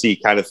fantasy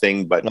kind of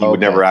thing, but he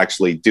would never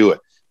actually do it.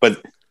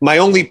 But my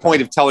only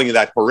point of telling you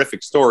that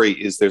horrific story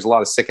is there's a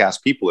lot of sick ass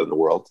people in the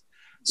world.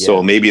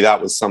 So maybe that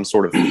was some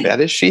sort of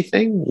fetishy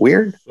thing.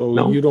 Weird. So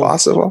no, you don't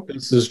possible.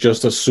 This is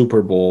just a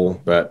Super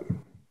Bowl bet.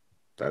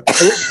 That's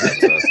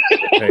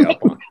pay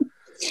up on.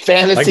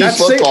 Fantasy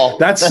football.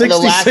 That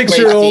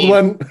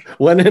 66-year-old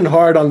went in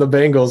hard on the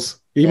Bengals.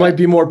 He might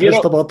be more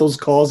pissed about those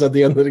calls at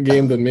the end of the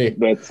game than me.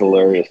 That's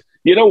hilarious.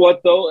 You know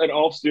what, though? In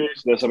all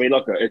seriousness, I mean,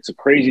 look, it's a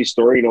crazy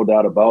story, no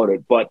doubt about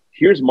it. But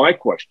here's my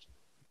question.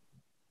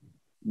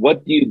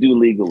 What do you do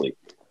legally?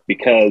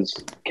 Because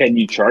can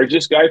you charge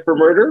this guy for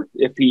murder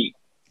if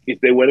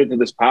they went into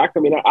this pact? I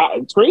mean,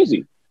 it's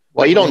crazy.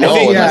 Well, you don't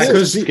know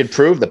because you could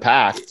prove the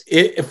pact.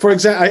 For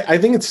example, I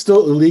think it's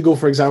still illegal,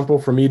 for example,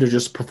 for me to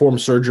just perform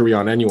surgery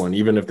on anyone,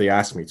 even if they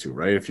ask me to,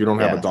 right? If you don't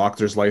have a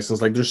doctor's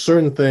license, like there's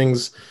certain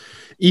things,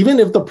 even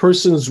if the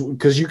person's,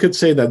 because you could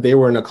say that they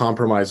were in a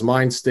compromised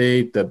mind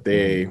state, that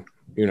they,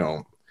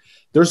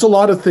 there's a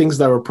lot of things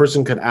that a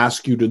person could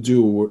ask you to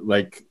do.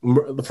 Like,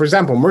 for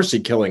example,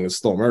 mercy killing is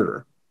still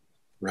murder.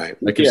 Right.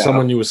 Like if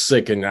someone you was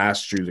sick and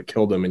asked you to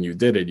kill them and you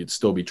did it, you'd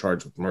still be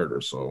charged with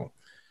murder. So,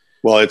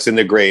 well, it's in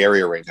the gray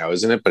area right now,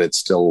 isn't it? But it's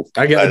still.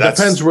 I guess it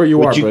depends where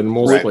you are, but in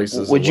most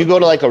places. Would you go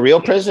to like a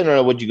real prison,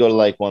 or would you go to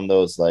like one of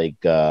those like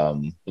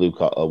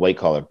white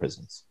collar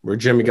prisons where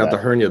Jimmy got the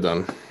hernia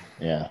done?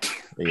 Yeah.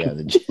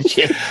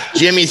 Yeah,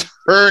 Jimmy's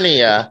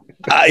hernia.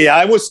 Yeah,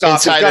 I would stop.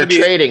 Insider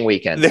trading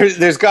weekend.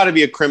 There's got to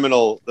be a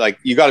criminal, like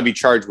you got to be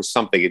charged with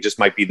something. It just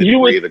might be the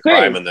degree of the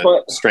crime and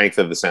the strength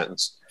of the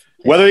sentence.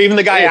 Whether even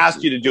the guy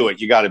asked you to do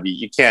it, you got to be.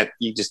 You can't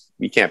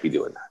be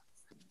doing that.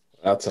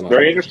 That's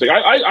very interesting.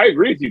 I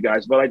agree with you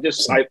guys, but I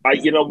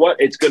you know what?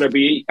 It's going to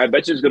be. I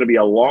bet you it's going to be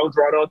a long,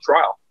 drawn out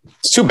trial.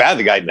 It's too bad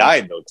the guy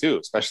died though, too.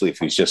 Especially if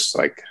he's just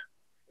like,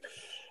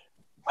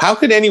 how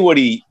could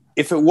anybody?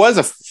 If it was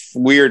a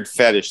weird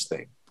fetish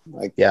thing,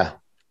 like yeah.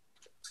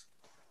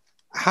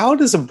 How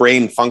does a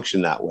brain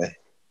function that way?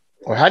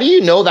 Or how do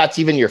you know that's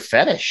even your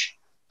fetish?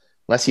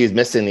 Unless he was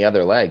missing the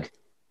other leg.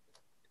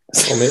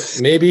 Well,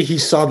 maybe he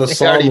saw the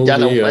Saw already movie.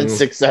 Done it once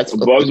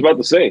successfully. I was about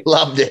to say.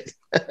 Loved it.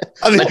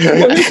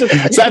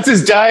 That's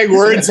his dying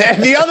words.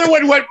 And the other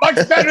one went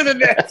much better than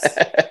this.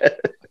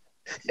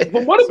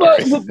 But what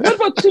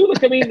about too?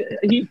 Like, I mean,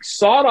 he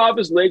sawed off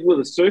his leg with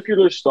a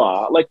circular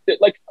saw. Like,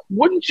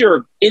 wouldn't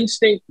your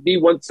instinct be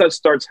once that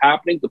starts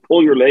happening to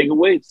pull your leg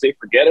away and say,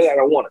 "Forget it, I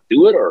don't want to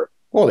do it"? Or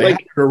well, they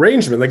had an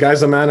arrangement. The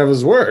guy's a man of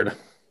his word.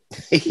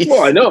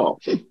 Well, I know.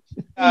 You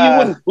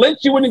wouldn't flinch.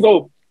 You wouldn't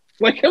go.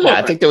 Like, come on.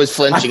 I think there was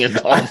flinching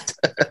involved.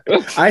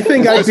 I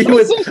think I'd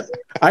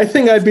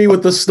be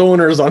with the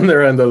stoners on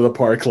their end of the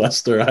park,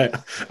 Lester. I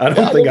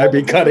don't think I'd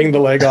be cutting the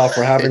leg off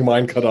or having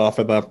mine cut off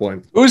at that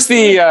point. Who's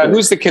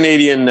the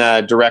Canadian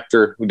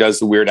director who does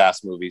the weird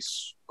ass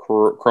movies?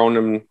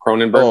 Cronenberg.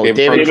 Oh,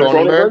 David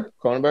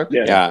Cronenberg.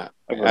 Yeah.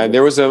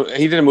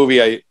 He did a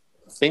movie I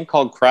think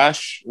called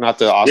Crash, not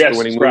the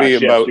Oscar-winning movie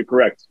about you're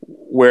correct.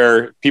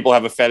 Where people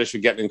have a fetish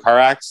of getting in car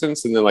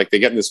accidents and then like they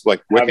get in this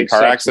like wicked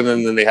car accident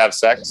and then they have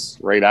sex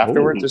right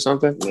afterwards or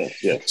something.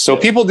 Yeah. So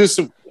people do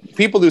some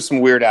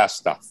weird ass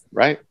stuff,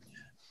 right?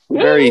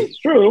 Yeah, it's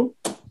true.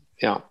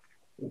 Yeah.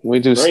 We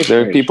do.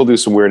 People do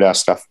some weird ass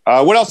stuff.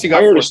 What else you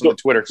got for us on the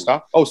Twitter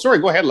stuff? Oh, sorry.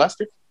 Go ahead,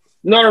 Lester.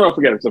 No.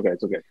 Forget it.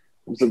 It's okay.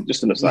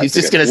 Just an aside. He's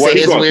just going to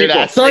say his weird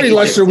ass. Sorry,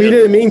 Lester. We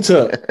didn't mean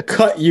to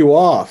cut you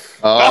off.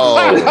 Oh,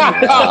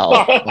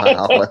 wow.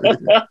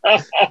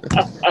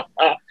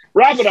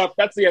 Wrap it up.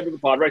 That's the end of the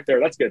pod right there.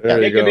 That's good.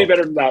 It can be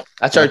better than that.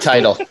 That's our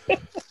title.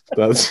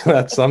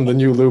 That's I'm the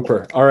new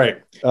looper. All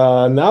right.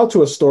 Now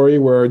to a story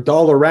where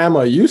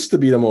Dollarama used to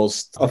be the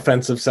most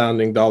offensive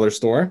sounding dollar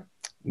store.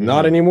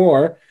 Not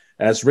anymore.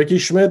 As Ricky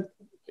Schmidt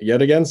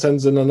yet again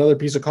sends in another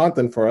piece of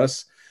content for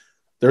us.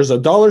 There's a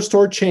dollar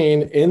store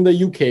chain in the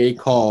UK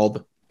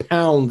called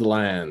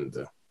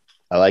Poundland.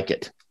 I like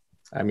it.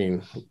 I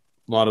mean, a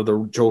lot of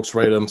the jokes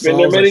write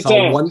themselves. I've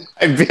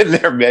been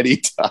there many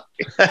times.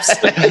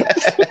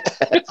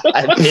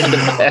 I've been to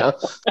Pound.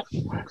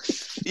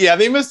 Yeah,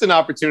 they missed an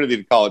opportunity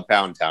to call it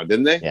Pound Town,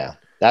 didn't they? Yeah,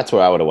 that's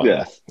where I would have went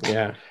with.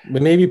 Yeah,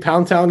 but maybe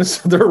Pound Town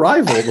is their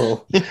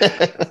rival, though.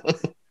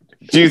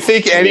 Do you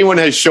think anyone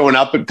has shown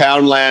up at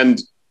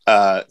Poundland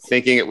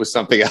thinking it was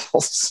something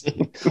else?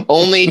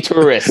 Only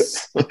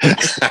tourists.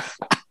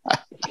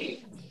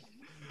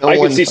 I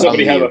can see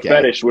somebody have a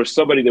fetish where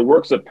somebody that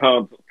works at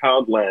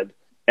Poundland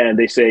and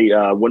they say,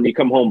 when you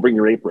come home, bring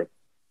your apron.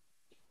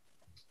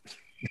 Is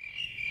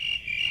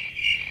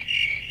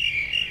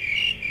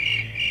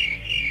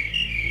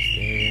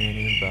there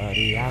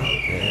anybody out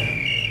there?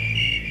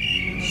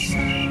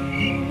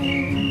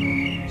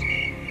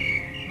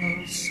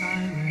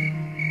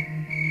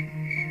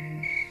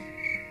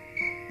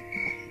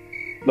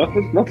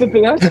 Nothing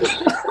for that?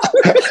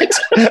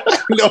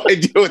 No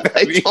idea what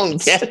that means. I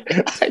don't get it.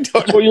 I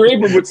don't know. Well, your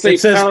apron would say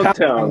Pound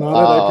Town.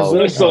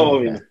 I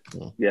So,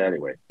 yeah,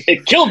 anyway.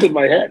 It killed in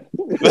my head.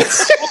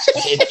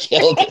 It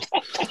killed it.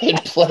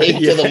 It played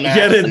to the max.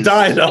 Yet it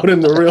died out in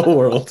the real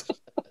world.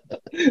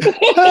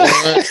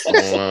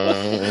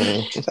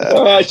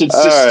 I should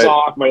just saw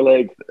off my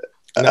leg.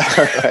 All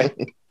right.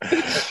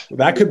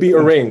 That could be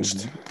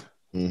arranged.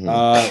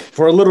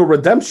 For a little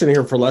redemption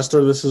here for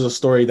Lester, this is a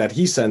story that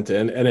he sent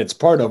in, and it's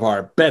part of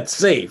our Bet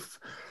Safe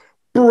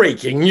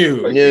breaking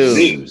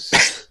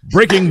news.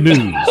 Breaking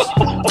news.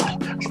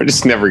 We're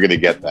just never going to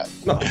get that.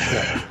 No.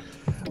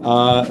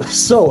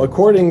 So,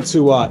 according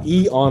to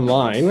E!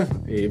 Online,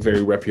 a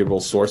very reputable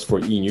source for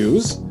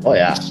e-news,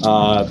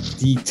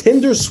 the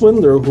Tinder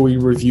swindler who we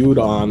reviewed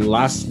on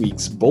last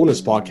week's bonus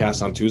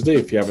podcast on Tuesday,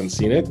 if you haven't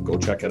seen it, go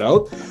check it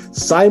out.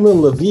 Simon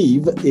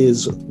Lviv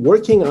is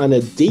working on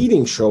a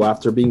dating show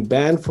after being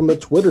banned from the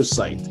Twitter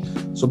site.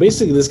 So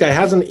basically, this guy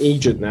has an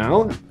agent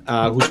now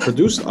who's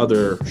produced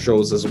other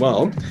shows as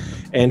well.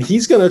 And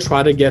he's going to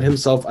try to get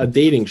himself a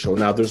dating show.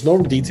 Now, there's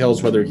no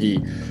details whether he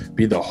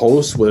be the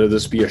host, whether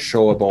this be a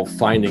show about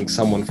finding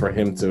someone for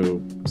him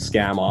to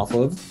scam off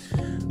of,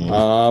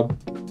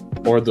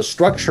 or the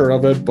structure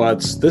of it.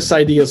 But this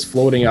idea is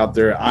floating out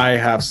there. I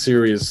have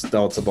serious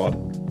doubts about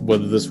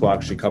whether this will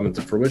actually come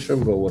into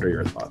fruition. But what are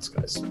your thoughts,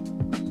 guys?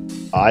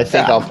 I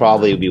think I'll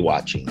probably be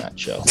watching that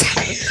show.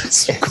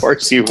 Of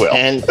course you will.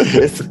 And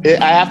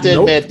I have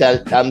to admit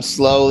that I'm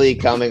slowly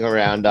coming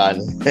around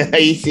on.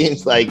 He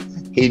seems like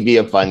he'd be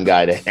a fun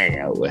guy to hang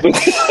out with.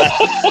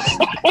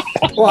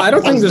 Well, I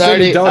don't think there's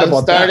any doubt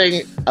about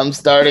that. I'm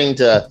starting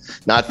to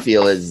not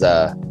feel as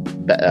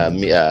bad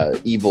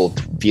evil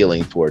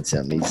feeling towards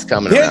him. He's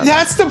coming Yeah, around.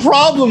 that's the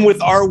problem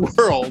with our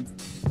world,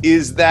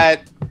 is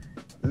that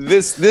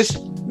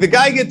the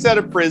guy gets out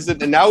of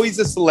prison and now he's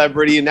a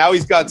celebrity and now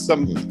he's got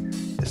some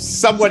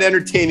somewhat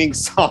entertaining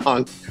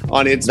song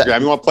on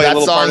Instagram. You want to play a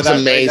little part of that?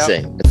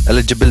 Amazing. Right now?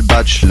 Eligible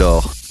bachelor,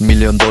 $1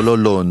 million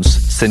loans.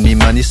 Send me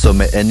money so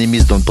my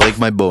enemies don't break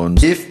my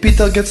bones. If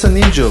Peter gets an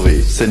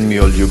injury, send me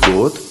all you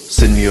got.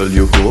 Send me all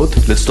you got.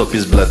 Let's stop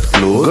his blood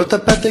flow. Got a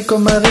patek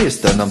on my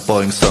wrist and I'm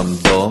pouring some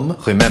bomb.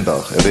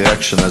 Remember, a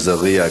reaction has a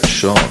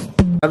reaction.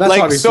 And that's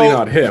obviously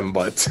not him,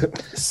 but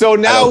so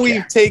now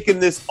we've taken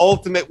this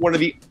ultimate, one of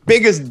the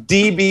biggest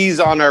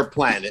DBs on our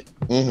planet,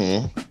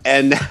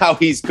 and now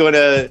he's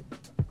gonna.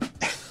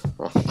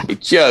 It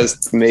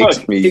just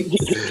makes me.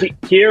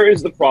 Here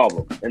is the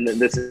problem, and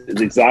this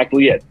is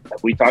exactly it.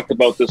 We talked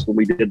about this when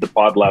we did the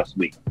pod last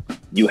week.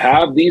 You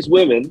have these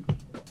women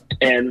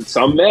and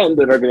some men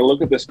that are going to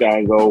look at this guy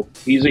and go,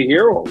 "He's a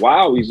hero.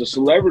 Wow, he's a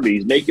celebrity.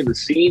 He's making the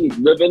scene. He's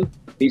living.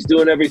 He's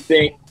doing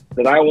everything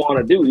that I want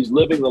to do. He's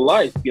living the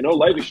life. You know,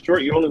 life is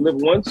short. You only live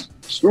once.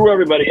 Screw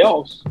everybody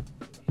else.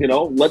 You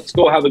know, let's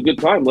go have a good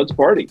time. Let's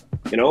party.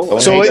 You know."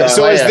 I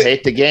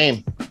hate the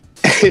game.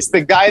 Is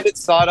the guy that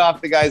sawed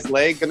off the guy's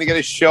leg going to get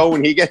a show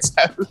when he gets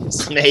out?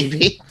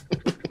 Maybe.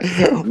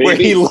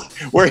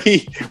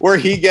 Where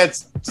he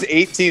gets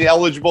 18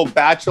 eligible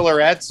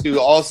bachelorettes who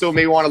also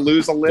may want to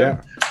lose a limb. Yeah.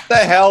 What the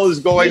hell is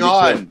going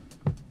on?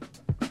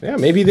 Yeah,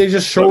 maybe they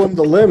just show him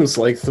the limbs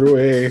like through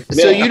a.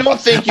 So you don't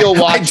think you'll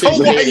watch? I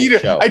don't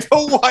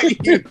want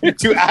you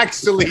to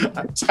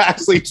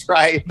actually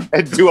try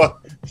and do a.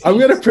 I'm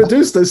gonna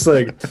produce this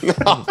thing.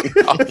 No.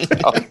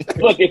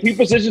 Look, if he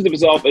positions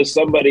himself as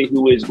somebody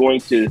who is going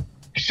to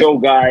show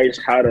guys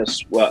how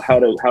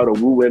to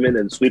woo women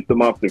and sweep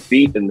them off their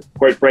feet and,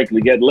 quite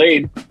frankly, get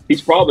laid,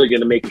 he's probably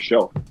going to make a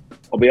show.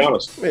 I'll be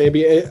honest.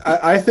 Maybe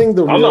I think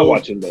the. I'm not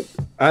watching that.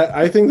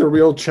 I think the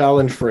real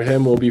challenge for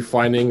him will be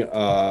finding.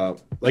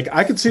 Like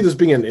I could see this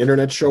being an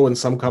internet show and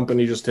some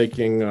company just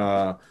taking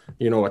a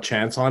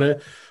chance on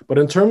it. But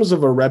in terms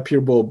of a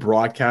reputable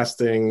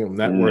broadcasting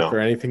network or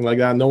anything like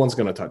that, no one's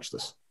going to touch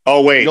this.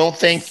 Oh wait, You don't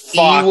think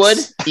Fox. E would?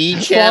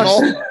 E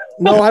channel?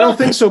 No, I don't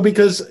think so,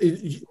 because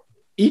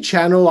each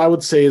channel, I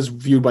would say, is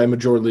viewed by a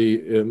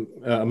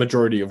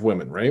majority of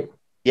women, right?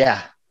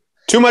 Yeah.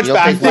 Too much You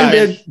don't think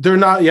backlash. They're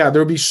not. Yeah,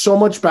 there would be so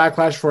much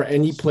backlash for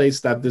any place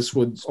that this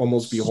would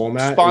almost be home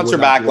at. Sponsor It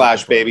would not be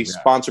backlash, baby. Yeah.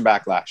 Sponsor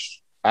backlash.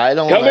 I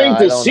don't Coming I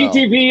to don't know.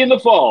 CTV in the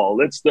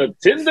fall, it's the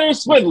Tinder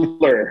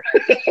Swindler.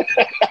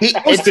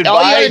 Hosted all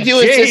you by gotta do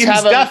is James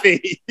just have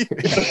Duffy.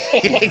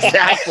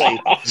 Exactly.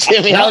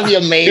 Jimmy, that would be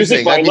amazing.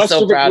 Music by I'd be so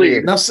Lester proud of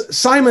McLean. you. Now,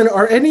 Simon,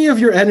 are any of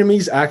your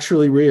enemies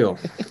actually real?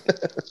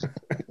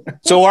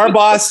 So our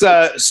boss,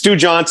 Stu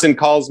Johnson,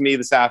 calls me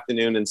this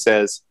afternoon and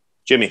says,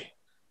 "Jimmy,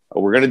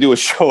 we're going to do a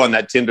show on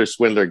that Tinder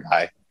Swindler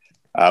guy.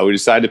 We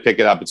decided to pick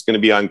it up. It's going to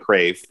be on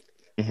Crave.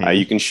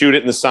 You can shoot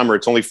it in the summer.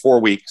 It's only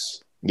 4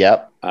 weeks.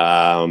 Yep.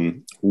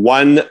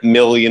 $1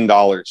 million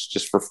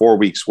just for 4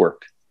 weeks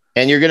work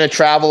And you're going to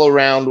travel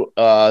around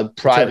private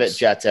Trips.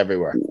 jets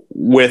everywhere.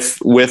 with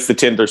the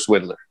Tinder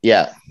Swindler.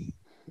 Yeah.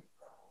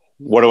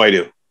 What do I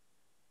do?"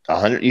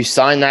 100. You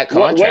sign that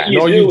What contract. you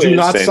No, do you do is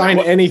not say sign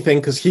no. anything,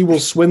 because he will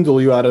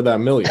swindle you out of that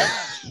million.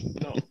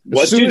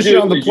 What soon you as do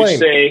you're on the is plane. you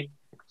say,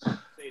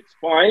 "It's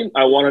fine.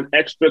 I want an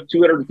extra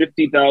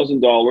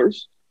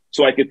 $250,000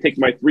 so I could take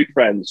my 3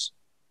 friends,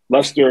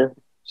 Lester,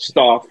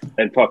 Stoff,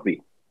 and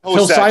Puppy." Host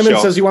Till that Simon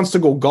show. says he wants to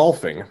go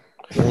golfing.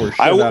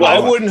 I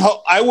wouldn't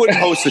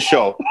host the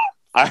show.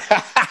 I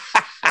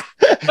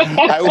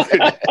would.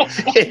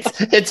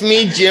 It's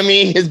me,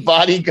 Jimmy, his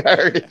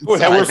bodyguard. and We're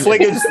Simon.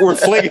 flinging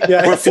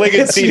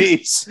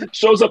CDs.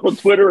 Shows up on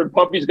Twitter and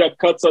Puppy's got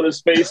cuts on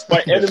his face.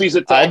 My enemies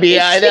attack.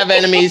 I'd have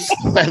enemies.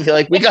 I'd be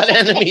like, we got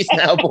enemies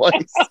now,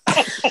 boys.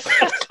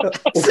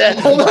 Send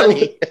Hold on.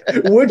 money.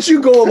 Would you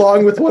go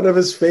along with one of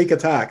his fake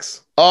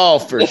attacks? Oh,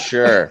 for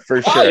sure.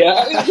 For sure. Oh,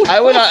 yeah.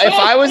 I would, if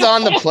I was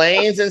on the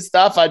planes and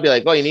stuff, I'd be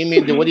like, "Oh, you need me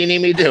to do? What do you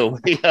need me to do?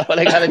 What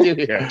I got to do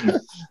here?"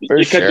 For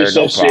You sure, cut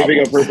yourself no shaving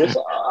on problem.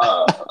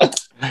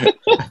 purpose.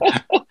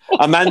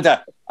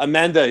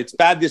 Amanda, it's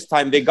bad this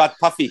time. They got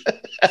Puffy.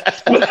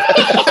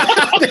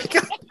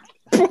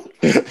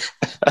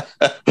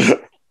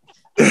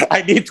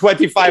 I need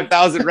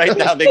 25,000 right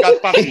now. They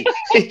got Puffy.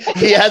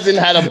 He hasn't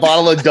had a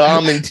bottle of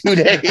Dom in 2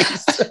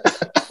 days.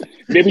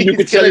 Maybe you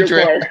could He's sell gonna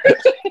your drink.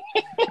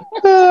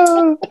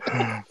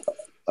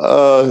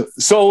 car.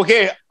 So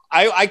okay,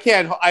 I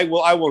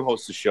won't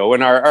host the show,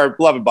 and our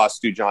beloved boss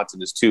Stu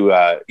Johnson is too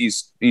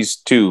he's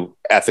too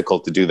ethical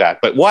to do that.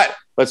 But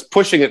let's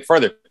pushing it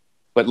further.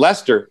 But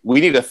Lester, we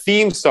need a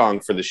theme song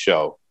for the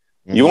show.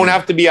 You won't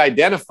have to be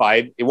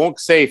identified. It won't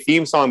say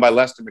theme song by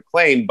Lester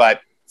McLean,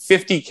 but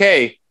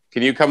 $50K.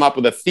 Can you come up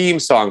with a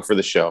theme song for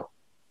the show?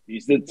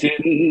 He's the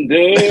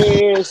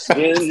Tinder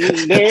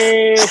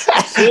Swindler,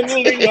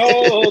 swindling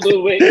all the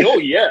way. Oh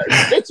yeah,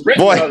 it's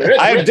written. Boy, on it. It's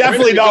I'm written,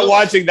 definitely ready to not go.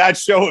 watching that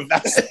show if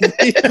that's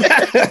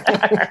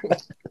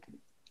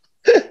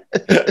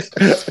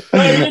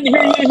You didn't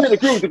hear the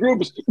crew The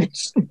groove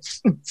is.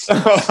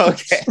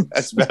 Okay,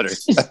 that's better.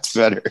 That's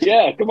better.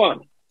 Yeah, come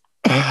on.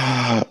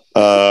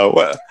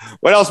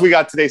 What else we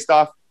got today,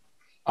 Stoff?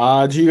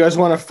 Do you guys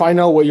want to find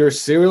out what your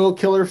serial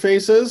killer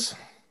face is?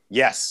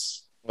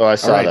 Yes. Oh, I All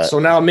saw right, that. so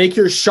now make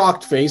your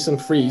shocked face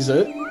and freeze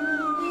it.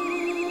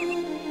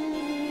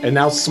 And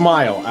now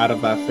smile out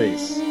of that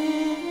face.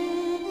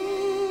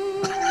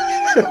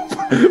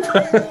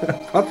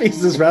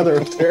 Puffy's is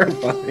rather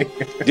terrifying.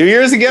 Do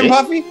yours again,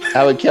 Puffy?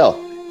 I would kill.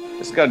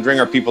 Just got to bring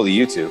our people to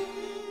YouTube.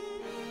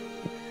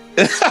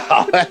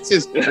 That's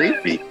just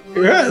creepy.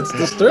 Yeah, it's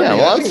disturbing. Yeah,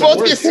 well, I'm supposed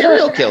to be a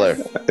serial killer.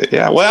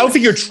 Yeah, well, I don't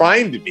think you're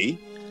trying to be.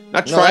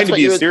 Not No, trying that's to what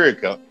be you a would- serial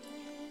killer.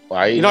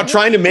 Why are you You're not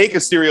trying to make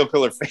a serial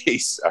killer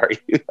face, are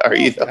you? Are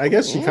you? I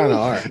guess you kind of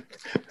are.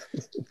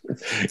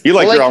 You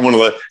like Well, you're on one of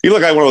the. You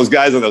look like one of those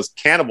guys on those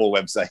cannibal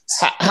websites.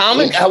 How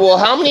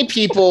many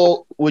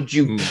people would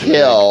you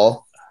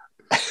kill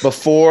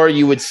before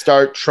you would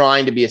start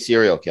trying to be a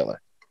serial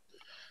killer?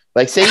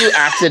 Like, say you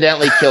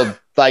accidentally killed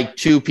like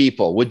 2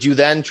 people, would you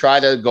then try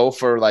to go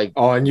for like?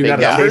 Oh, and you Big got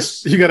a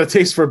numbers? taste. You got a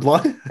taste for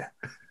blood.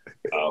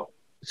 Oh,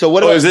 So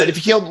what? Oh, About, is it- but if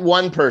you killed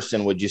 1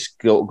 person, would you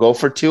go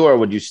for 2, or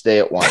would you stay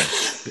at 1?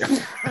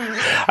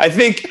 I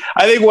think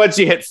once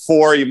you hit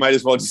 4, you might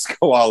as well just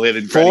go all in.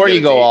 And try to 4, get you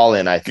it go to all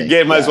in. I think.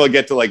 Yeah, might as well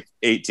get to like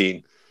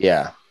 18.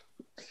 Yeah.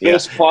 Yeah.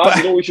 this pod.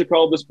 You know what we should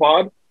call this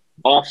pod?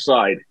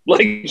 Offside.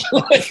 Like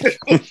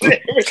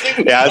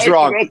Yeah, that's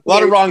wrong. A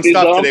lot of wrong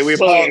stuff today. We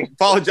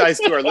apologize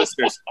to our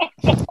listeners.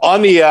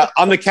 On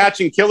the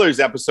Catching Killers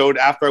episode,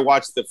 after I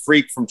watched The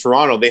Freak from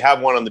Toronto, they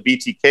have one on the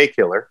BTK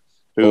killer,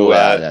 who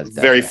that's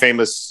very definitely-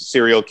 famous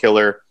serial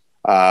killer,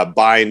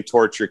 bind,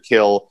 torture,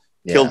 kill,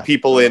 killed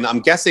people in, I'm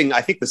guessing,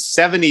 I think the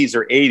 70s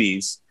or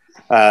 80s,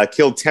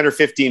 killed 10 or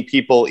 15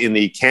 people in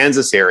the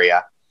Kansas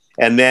area,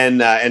 and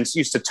then and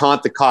used to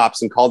taunt the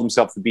cops and called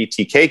himself the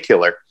BTK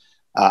killer.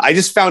 I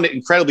just found it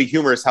incredibly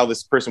humorous how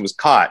this person was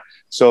caught.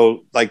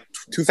 So like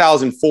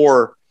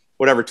 2004,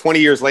 whatever, 20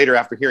 years later,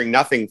 after hearing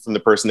nothing from the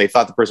person, they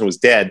thought the person was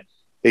dead.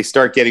 They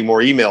start getting more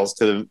emails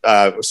to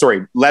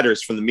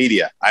letters from the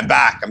media. I'm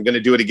back. I'm going to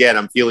do it again.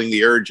 I'm feeling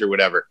the urge or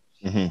whatever.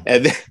 Mhm.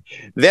 And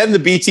then the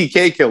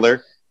BTK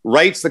killer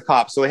writes the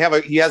cops. So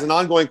he has an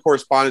ongoing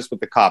correspondence with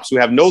the cops who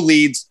have no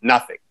leads,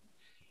 nothing.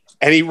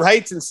 And he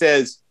writes and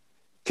says,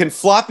 "Can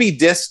floppy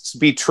disks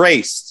be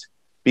traced?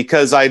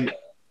 Because I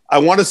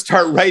want to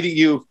start writing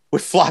you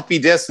with floppy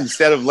disks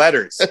instead of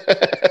letters."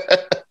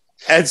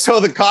 And so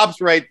the cops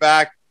write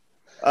back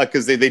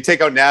because they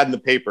take out an ad in the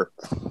paper.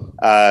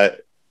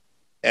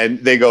 And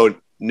they go,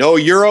 "No,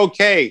 you're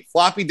okay.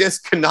 Floppy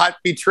disk cannot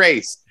be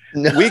traced."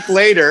 No. A week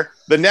later,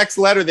 the next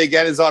letter they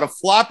get is on a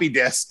floppy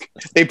disk.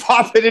 They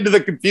pop it into the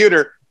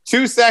computer,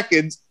 2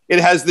 seconds. It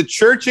has the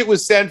church it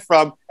was sent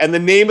from and the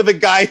name of the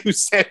guy who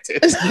sent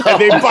it. And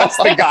they bust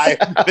the guy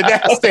the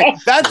next day.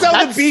 That's how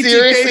That's the BTK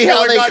seriously how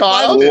killer they got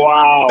caught him? busted.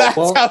 Wow. That's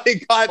Well- how they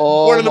got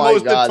Oh one of the my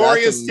most God, that's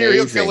notorious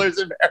serial amazing. killers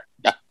in America.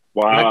 That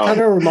Wow.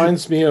 kind of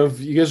reminds me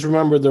of, you guys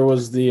remember there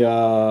was the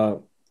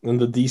in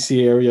the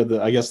DC area,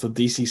 I guess the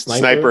DC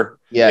sniper.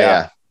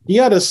 Yeah. He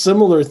had a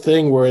similar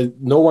thing where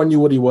no one knew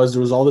what he was.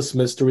 There was all this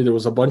mystery. There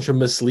was a bunch of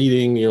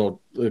misleading,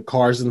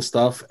 cars and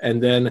stuff.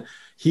 And then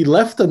he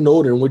left a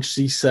note in which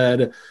he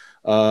said,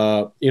 he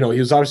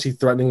was obviously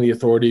threatening the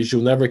authorities.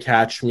 "You'll never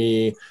catch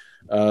me.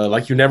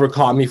 You never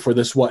caught me for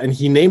this." And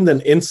he named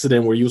an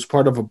incident where he was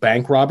part of a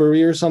bank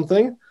robbery or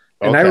something.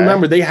 And I Okay.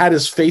 remember they had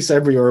his face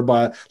everywhere,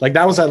 but like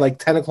that was at like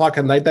 10 o'clock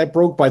at night that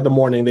broke. By the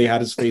morning, they had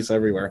his face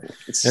everywhere. And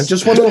it's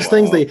just one of those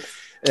things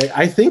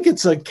I think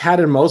it's a cat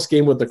and mouse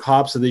game with the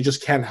cops, and they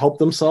just can't help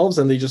themselves,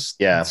 and they just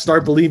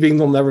start believing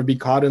they'll never be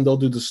caught, and they'll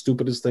do the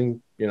stupidest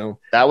thing,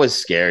 That was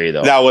scary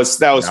though. That was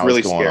That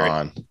really going scary.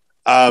 on.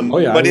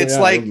 But it's I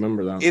like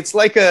remember that. it's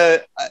like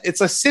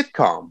it's a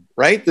sitcom,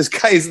 right? This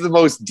guy is the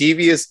most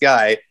devious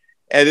guy,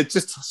 and it's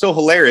just so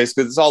hilarious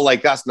because it's all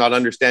like us not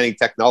understanding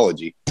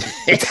technology.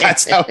 But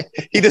that's how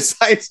he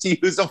decides to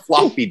use a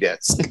floppy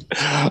disk.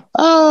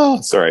 Oh,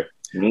 sorry.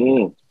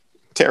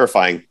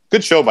 Terrifying.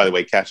 Good show, by the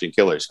way, Catching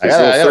Killers. I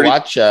gotta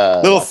watch.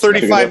 Little watch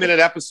 35-minute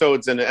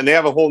episodes, and they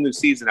have a whole new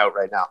season out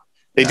right now.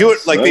 They do it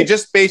like they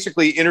just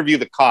basically interview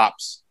the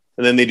cops,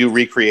 and then they do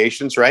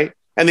recreations, right?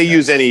 And they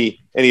use any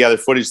other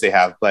footage they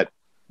have. But,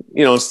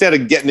 instead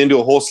of getting into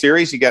a whole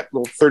series, you get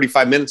little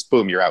 35 minutes,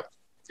 boom, you're out.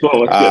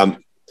 Oh, that's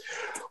good.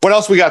 What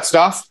else we got,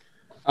 Stuff?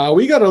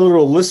 We got a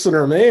little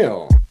listener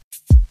mail.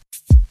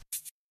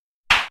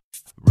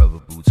 Rubber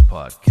Boots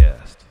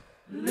Podcast.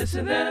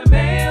 Listen to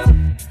mail.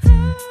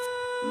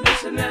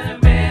 Listen to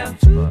mail.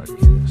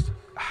 Podcast.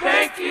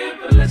 Thank you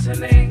for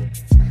listening.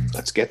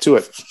 Let's get to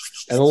it.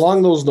 And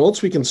along those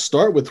notes, we can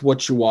start with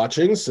what you're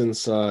watching,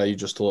 since you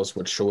just told us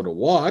what show to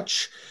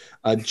watch.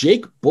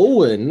 Jake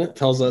Bowen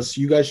tells us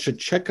you guys should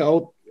check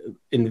out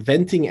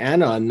Inventing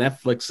Anna on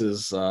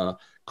Netflix's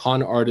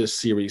con artist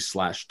series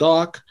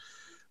 /doc.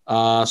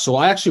 So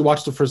I actually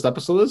watched the first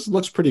episode. This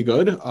looks pretty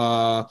good.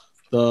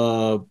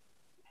 The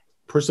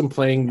person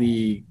playing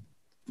the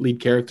lead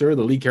character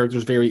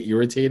is very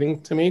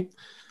irritating to me.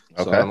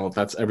 So I don't know if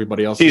that's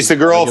everybody else. She's the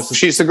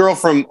girl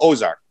from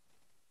Ozark.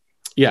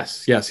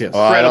 Yes. Oh,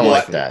 I don't Incredible.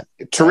 like that.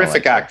 Terrific I don't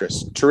like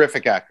actress.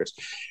 Terrific actress.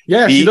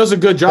 Yeah, she does a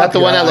good Is job. that the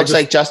one here. that I looks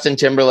just- like Justin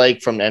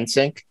Timberlake from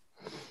NSYNC?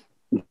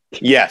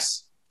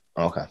 Yes.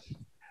 Okay.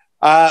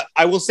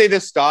 I will say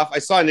this, Stoff. I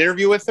saw an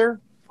interview with her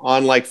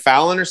on like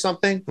Fallon or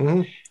something.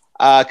 Mhm.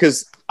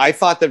 Because I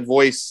thought that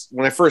voice,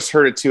 when I first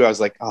heard it too, I was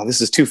like, oh,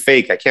 this is too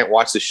fake. I can't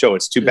watch this show.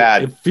 It's too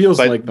bad. It feels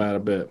But- like that a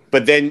bit.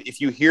 But then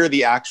if you hear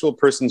the actual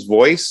person's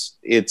voice,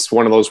 it's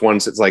one of those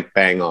ones that's like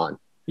bang on.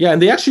 Yeah,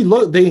 and they actually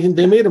look.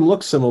 They made him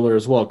look similar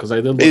as well because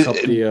I did look up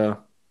the.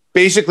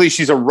 Basically,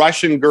 she's a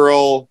Russian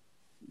girl.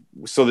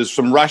 So there's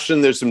some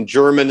Russian, there's some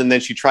German, and then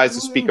she tries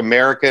to speak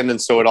American.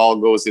 And so it all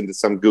goes into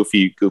some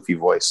goofy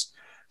voice.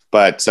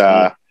 But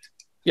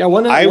Yeah,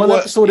 one I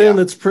episode yeah. in,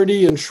 it's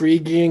pretty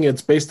intriguing.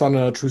 It's based on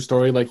a true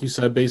story, like you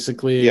said.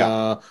 Basically,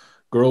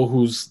 girl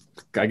who's,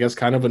 I guess,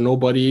 kind of a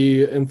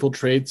nobody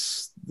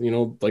infiltrates,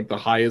 like the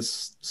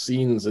highest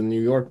scenes in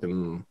New York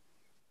and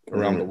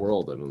around the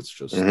world, and it's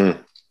just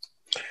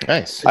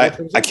Nice.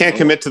 I can't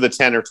commit to the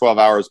 10 or 12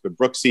 hours, but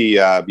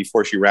Brooksy,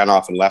 before she ran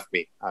off and left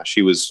me,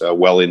 she was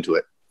well into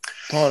it.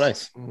 Oh,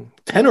 nice.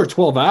 10 or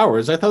 12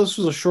 hours. I thought this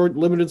was a short,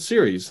 limited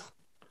series.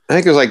 I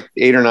think it was like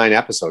 8 or 9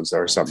 episodes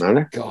or something, isn't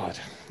it? God.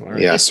 All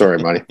right. Yeah, sorry,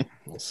 buddy.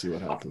 We'll see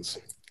what happens.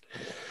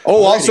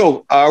 Oh,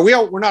 also,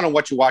 we're not on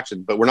What You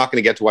Watching, but we're not going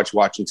to get to What You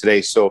Watching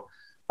today. So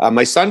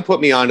my son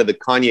put me onto the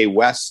Kanye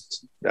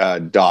West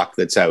doc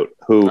that's out.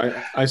 Who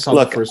I saw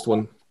the first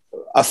one.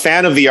 A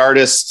fan of the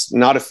artist,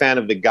 not a fan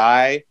of the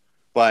guy,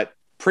 but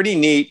pretty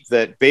neat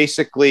that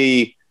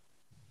basically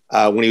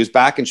when he was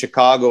back in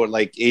Chicago at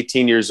like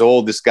 18 years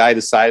old, this guy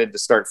decided to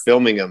start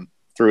filming him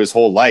through his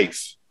whole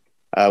life,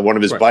 one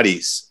of his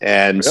buddies.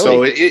 And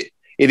so it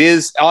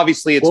is,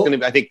 obviously it's going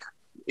to, I think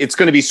it's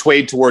going to be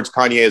swayed towards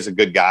Kanye as a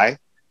good guy,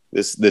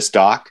 this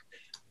doc.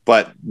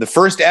 But the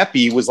first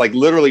epi was like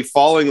literally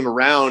following him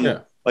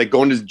around, like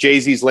going to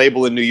Jay-Z's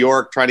label in New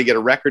York, trying to get a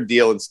record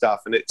deal and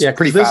stuff. And it's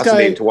pretty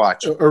fascinating to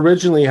watch.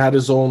 Originally had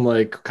his own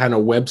like kind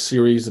of web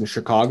series in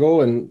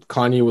Chicago, and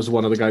Kanye was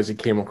one of the guys he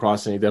came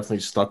across, and he definitely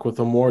stuck with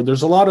him more.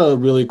 There's a lot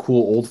of really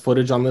cool old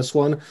footage on this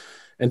one.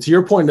 And to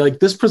your point, like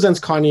this presents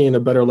Kanye in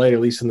a better light,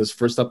 at least in this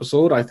first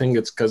episode. I think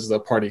it's because the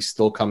party's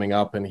still coming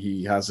up and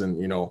he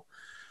hasn't,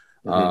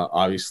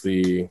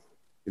 obviously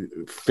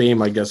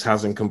fame, I guess,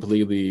 hasn't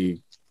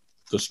completely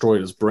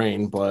destroyed his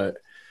brain, but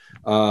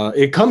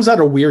it comes at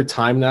a weird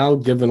time now,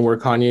 given where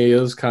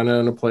Kanye is kind of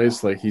in a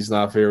place like he's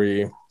not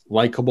very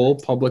likable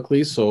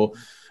publicly. So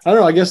I don't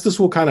know. I guess this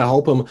will kind of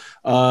help him.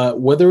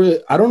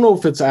 I don't know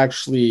if it's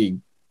actually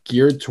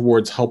geared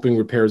towards helping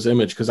repair his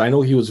image, because I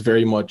know he was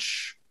very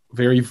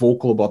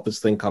vocal about this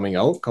thing coming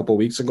out a couple of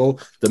weeks ago.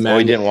 The man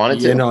he didn't want it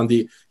to.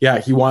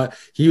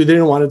 He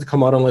didn't want it to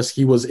come out unless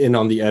he was in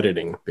on the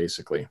editing,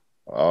 basically.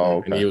 Oh,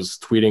 okay. And he was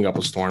tweeting up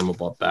a storm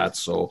about that.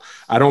 So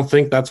I don't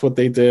think that's what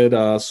they did.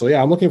 So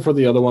yeah, I'm looking for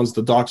the other ones.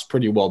 The doc's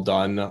pretty well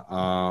done.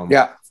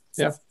 Yeah.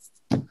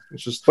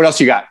 It's just, what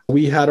else you got?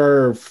 We had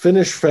our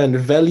Finnish friend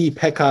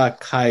Veli-Pekka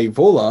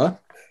Kaivola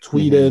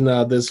tweet in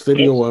this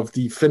video of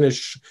the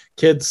Finnish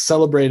kids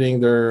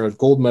celebrating their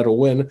gold medal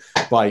win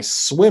by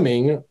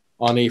swimming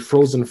on a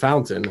frozen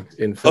fountain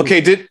in Finland. Okay,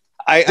 the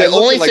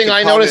only thing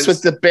I noticed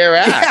was the bare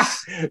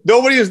ass. Yeah.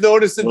 Nobody was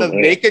noticing the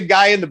naked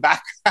guy in the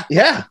background.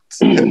 Yeah.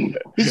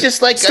 He's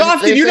just like...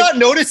 Stop, did you not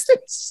notice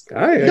this?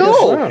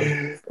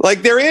 No.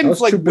 Like they're in,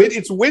 like,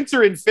 it's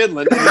winter in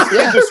Finland, and the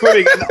kids are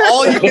swimming, and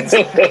all you can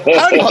see...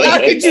 How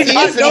did you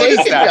not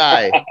notice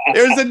that? Guy.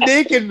 There's a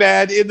naked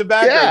man in the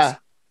background. Yeah.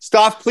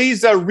 Stop,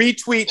 please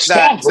retweet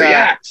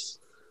that.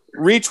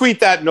 Retweet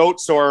that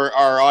note so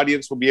our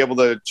audience will be able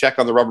to check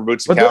on the Rubber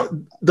Boots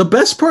account. The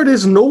best part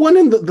is no one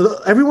in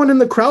everyone in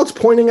the crowd's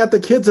pointing at the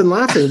kids and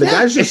laughing. The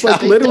guy's just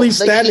like literally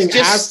standing.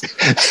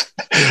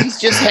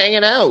 He's just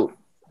hanging out.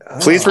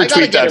 Please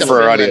retweet that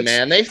for our audience,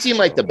 man. They seem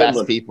like the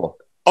best people.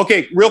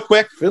 Okay, real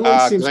quick,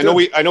 I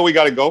know we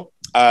got to go.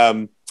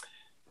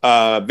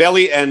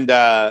 Veli and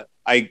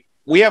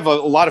we have a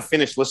lot of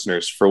Finnish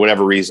listeners for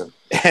whatever reason,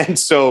 and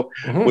so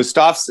with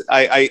Stoff's,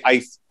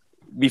 I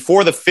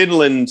before the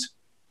Finland.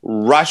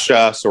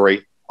 Russia,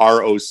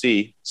 ROC,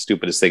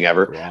 stupidest thing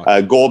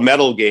ever, gold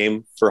medal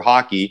game for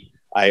hockey.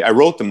 I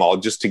wrote them all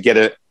just to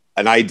get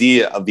an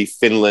idea of the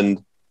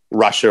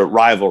Finland-Russia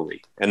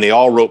rivalry. And they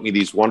all wrote me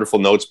these wonderful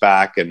notes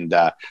back. And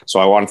so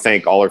I want to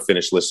thank all our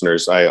Finnish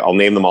listeners. I'll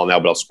name them all now,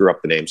 but I'll screw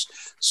up the names.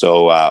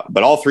 So,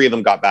 but all three of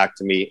them got back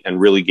to me and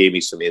really gave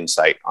me some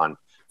insight on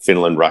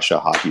Finland-Russia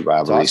hockey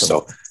rivalry.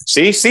 Awesome.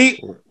 So see,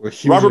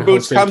 Rubber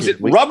Boots comes in.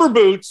 Rubber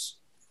Boots,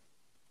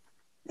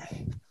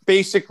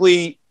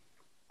 basically...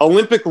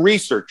 Olympic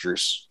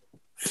researchers,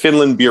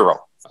 Finland Bureau.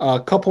 A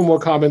couple more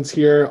comments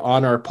here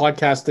on our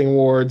podcasting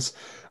awards.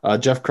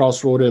 Jeff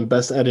Krause wrote in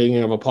best editing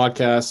of a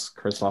podcast.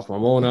 Christoph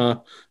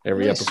Mamona,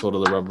 every episode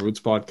of the Rubber Boots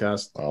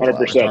podcast.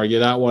 100%. Argue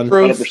that one.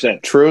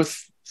 100%.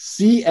 Truth.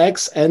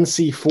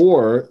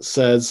 CXNC4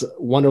 says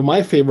one of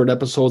my favorite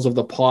episodes of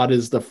the pod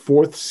is the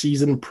 4th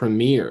season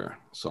premiere.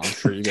 So I'm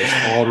sure you guys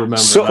all remember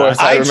that.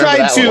 I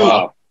tried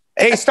to.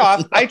 Hey,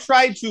 stop! I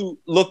tried to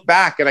look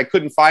back and I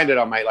couldn't find it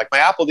on my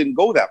Apple didn't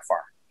go that far.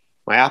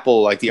 My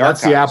Apple, like the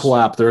That's archives. the Apple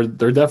app.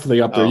 They're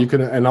definitely up there. Oh. You can,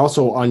 and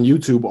also on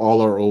YouTube,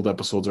 all our old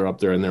episodes are up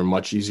there, and they're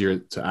much easier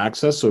to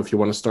access. So if you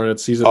want to start at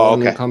season 1,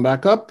 okay. we'll come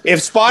back up. If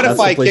That's the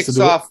Spotify place kicks to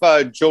do it.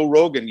 off Joe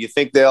Rogan, you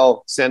think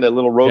they'll send a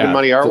little Rogan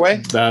money our way?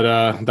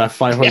 That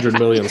 500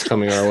 million is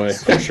coming our way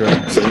for sure.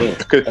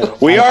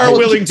 We are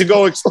willing to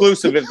go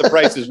exclusive if the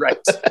price is right.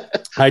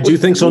 I do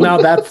think so. Now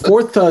that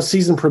 4th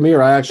season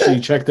premiere, I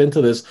actually checked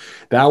into this.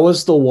 That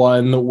was the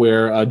one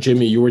where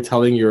Jimmy, you were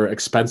telling your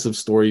expensive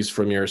stories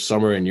from your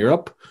summer in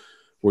Europe,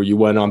 where you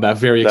went on that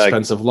very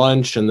expensive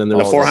lunch, and then there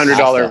The was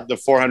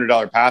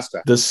 $400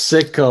 pasta. the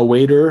sick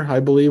waiter, I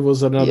believe,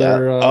 was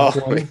another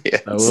one.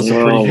 Yes. That was a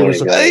pretty humorous.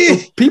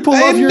 So people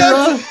love your.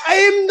 I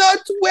am not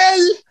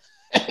well.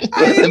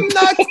 I am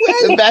not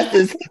well. The best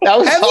is that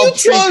was Have all you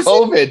chosen-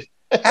 pre-COVID.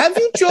 Have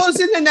you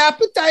chosen an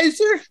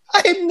appetizer?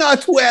 I am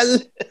not well.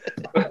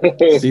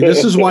 See,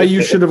 this is why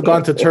you should have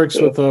gone to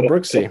Turks with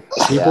Brooksy.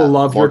 People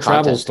love more your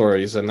travel content.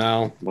 stories, and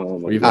now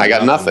we've I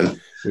got nothing.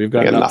 We've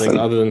got nothing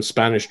other than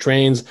Spanish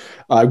trains.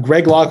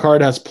 Greg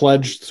Lockhart has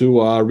pledged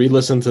to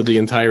re-listen to the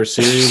entire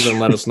series and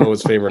let us know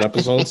his favorite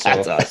episodes. So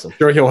That's awesome. I'm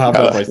sure he'll have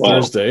that by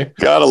Thursday.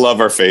 Gotta love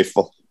our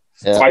faithful.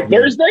 Yeah. By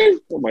Thursday?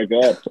 Oh my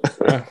God!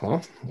 Yeah,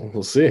 well,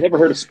 we'll see. Never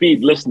heard of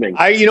speed listening.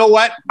 You know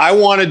what? I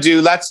want to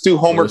do. Let's do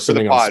homework for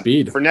the listening on pod.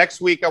 speed. For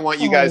next week, I want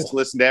you guys to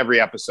listen to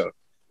every episode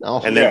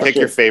and then pick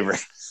your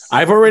favorite.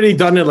 I've already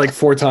done it like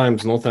 4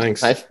 times. No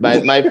thanks.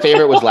 My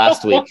favorite was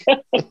last week.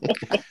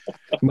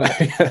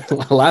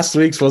 Last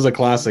week's was a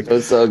classic. It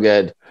was so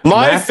good.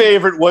 My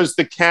favorite was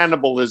the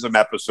cannibalism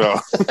episode.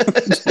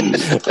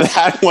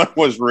 That one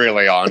was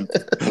really on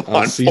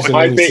seasoning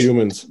My fa-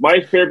 humans. My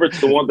favorite's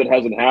the one that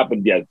hasn't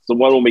happened yet. It's the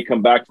one when we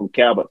come back from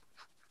Cabot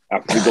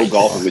after we go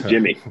golfing with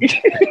Jimmy.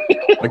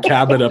 A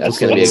Cabot episode. That's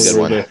gonna be a good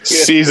one.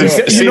 Season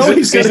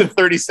season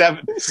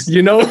 37.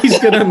 You know he's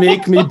gonna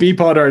make me beep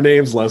out our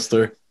names,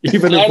 Lester.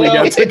 Even if we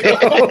get to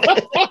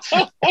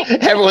go.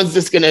 Everyone's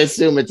just going to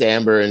assume it's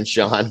Amber and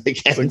Sean.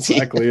 That's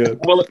exactly it.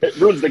 Well, it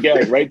ruins the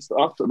gag, right?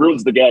 It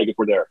ruins the gag if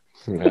we're there.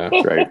 Yeah.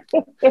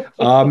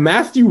 Right.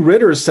 Matthew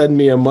Ritter sent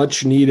me a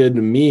much needed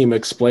meme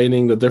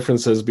explaining the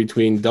differences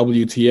between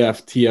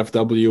WTF,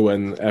 TFW,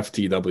 and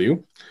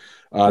FTW.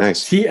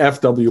 Nice.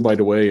 TFW, by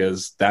the way,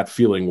 is that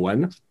feeling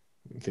when,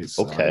 in case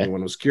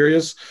anyone was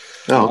curious.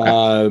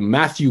 Oh, okay.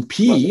 Matthew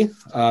P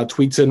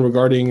tweets in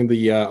regarding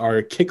the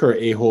our kicker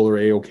a-hole or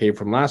A-OK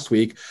from last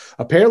week.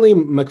 Apparently,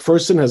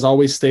 McPherson has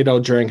always stayed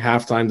out during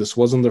halftime. This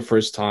wasn't the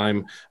first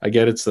time. I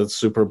get it's the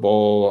Super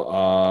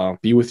Bowl.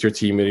 Be with your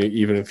team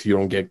even if you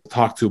don't get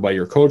talked to by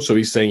your coach. So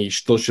he's saying he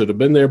still should have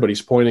been there, but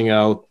he's pointing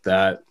out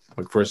that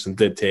McPherson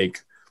did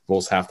take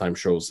most halftime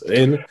shows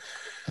in.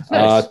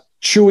 Nice.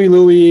 Chewy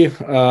Louie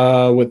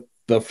with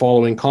the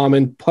following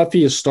comment: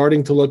 Puffy is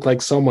starting to look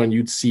like someone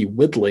you'd see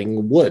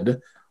whittling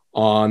wood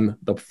on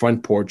the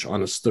front porch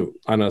on a stump.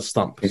 I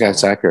think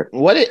that's accurate.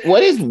 What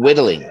is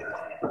whittling?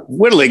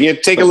 Whittling. You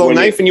take a little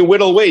knife and you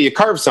whittle away. You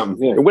carve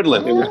something. You're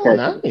whittling. Oh,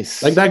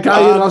 nice. Like that guy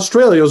in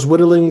Australia was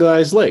whittling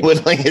guys' legs.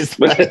 Whittling is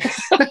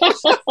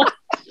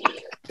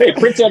Hey,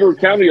 Prince Edward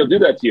County will do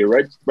that to you,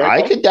 right?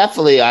 I could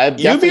definitely. I'm You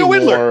be definitely a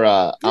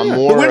whittler. I'm The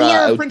more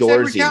Whittler of Prince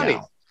Edward outdoorsy County.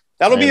 now.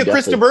 That'll be I a am Krista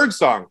definitely- Bird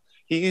song.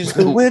 He's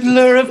the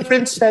whittler of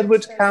Prince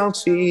Edward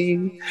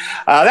County.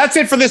 That's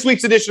it for this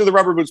week's edition of the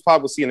Rubber Boots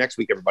Pod. We'll see you next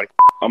week, everybody.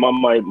 I'm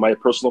on my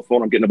personal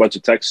phone. I'm getting a bunch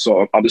of texts,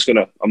 so I'm just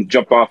gonna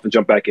jump off and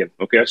jump back in.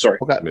 Okay, sorry.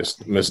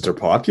 Mr.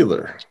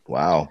 Popular.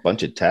 Wow,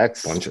 bunch of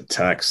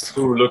texts.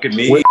 Ooh, look at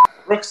me.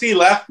 Brooksy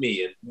left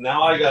me, and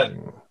now I got.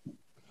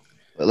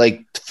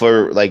 Like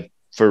for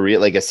real,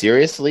 like a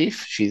serious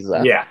leaf. She's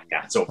Yeah.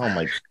 So. Oh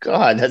my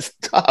god, that's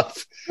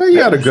tough. Well,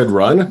 you had a good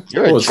run.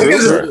 You're a What was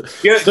trooper.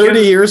 it? 30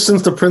 years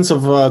since the Prince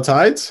of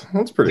Tides.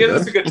 That's pretty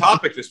That's a good. good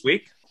topic this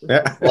week.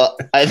 Yeah. Well,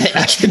 I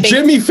think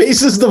Jimmy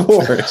faces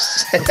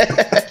divorce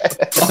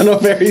on a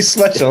very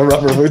special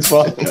Rubber Boots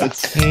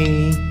podcast.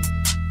 Hey,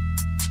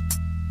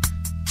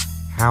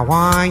 how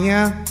are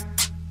you?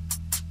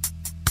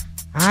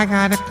 I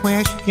got a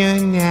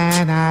question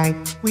that I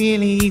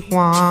really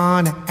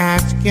want to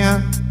ask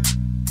you.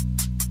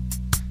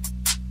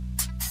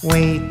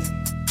 Wait,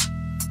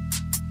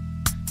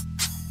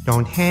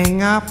 don't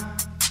hang up.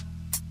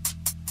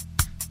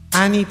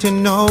 I need to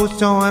know,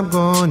 so I'm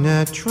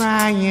gonna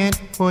try and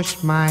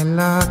push my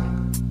luck.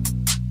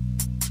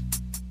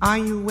 Are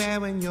you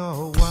wearing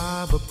your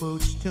rubber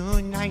boots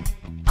tonight?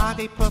 Are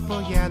they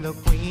purple, yellow,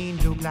 green,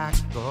 blue, black,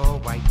 or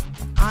white?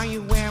 Are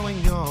you wearing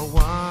your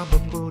rubber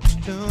boots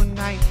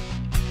tonight?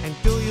 And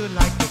do you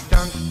like the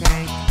dunk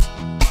tank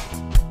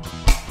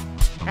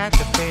at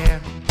the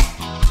fair?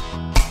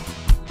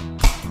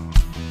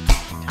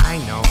 I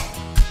know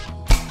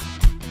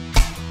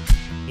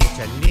it's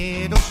a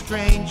little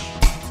strange,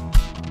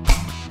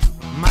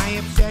 my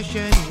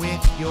obsession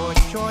with your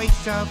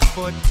choice of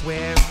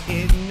footwear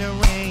in the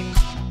rain.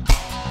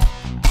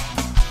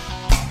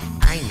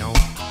 I know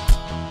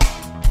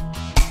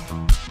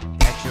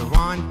that you're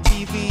on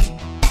TV,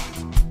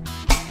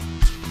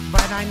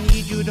 but I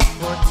need you to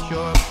put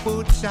your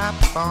boots up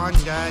on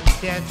the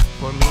desk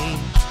for me.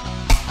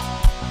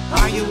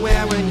 Are you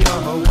wearing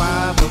your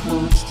rubber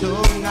boots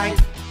tonight?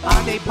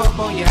 Are they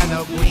purple,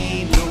 yellow,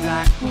 green, blue,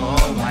 black, or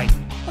white?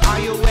 Are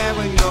you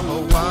wearing your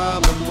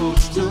rubber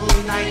boots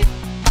tonight?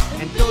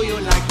 And do you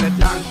like the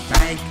dunk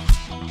tank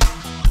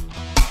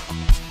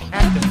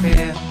at the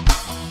fair?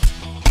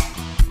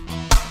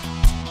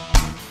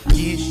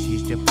 This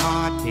is the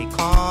part they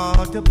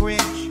call the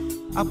bridge.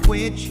 A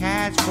bridge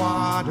has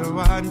water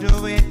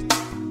under it.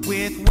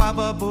 With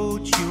rubber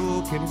boots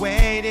you can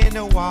wade in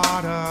the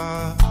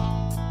water.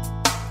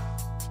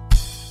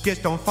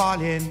 Just don't fall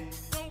in.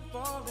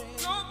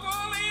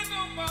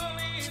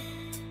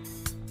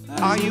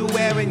 Are you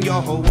wearing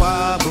your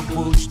rubber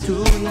boots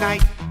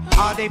tonight?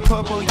 Are they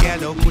purple,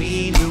 yellow,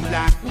 green, blue,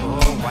 black,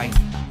 or white?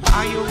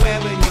 Are you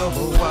wearing your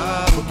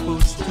rubber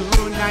boots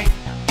tonight?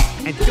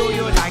 And do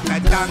you like a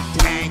dunk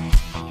tank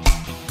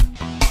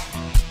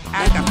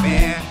at the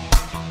fair?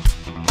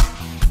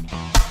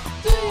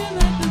 Do you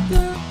like the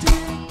dunk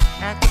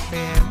tank? At the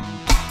fair.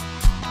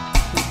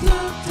 The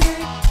dunk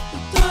tank, the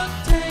dunk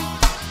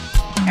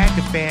tank. At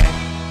the fair.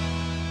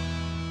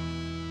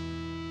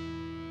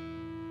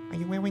 Are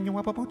you wearing your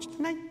rubber boots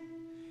tonight?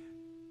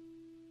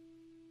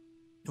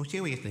 No,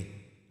 seriously.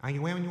 Are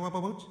you wearing your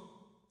rubber boots?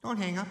 Don't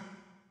hang up,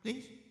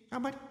 please.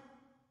 Somebody.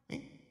 Eh?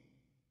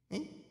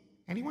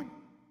 Anyone?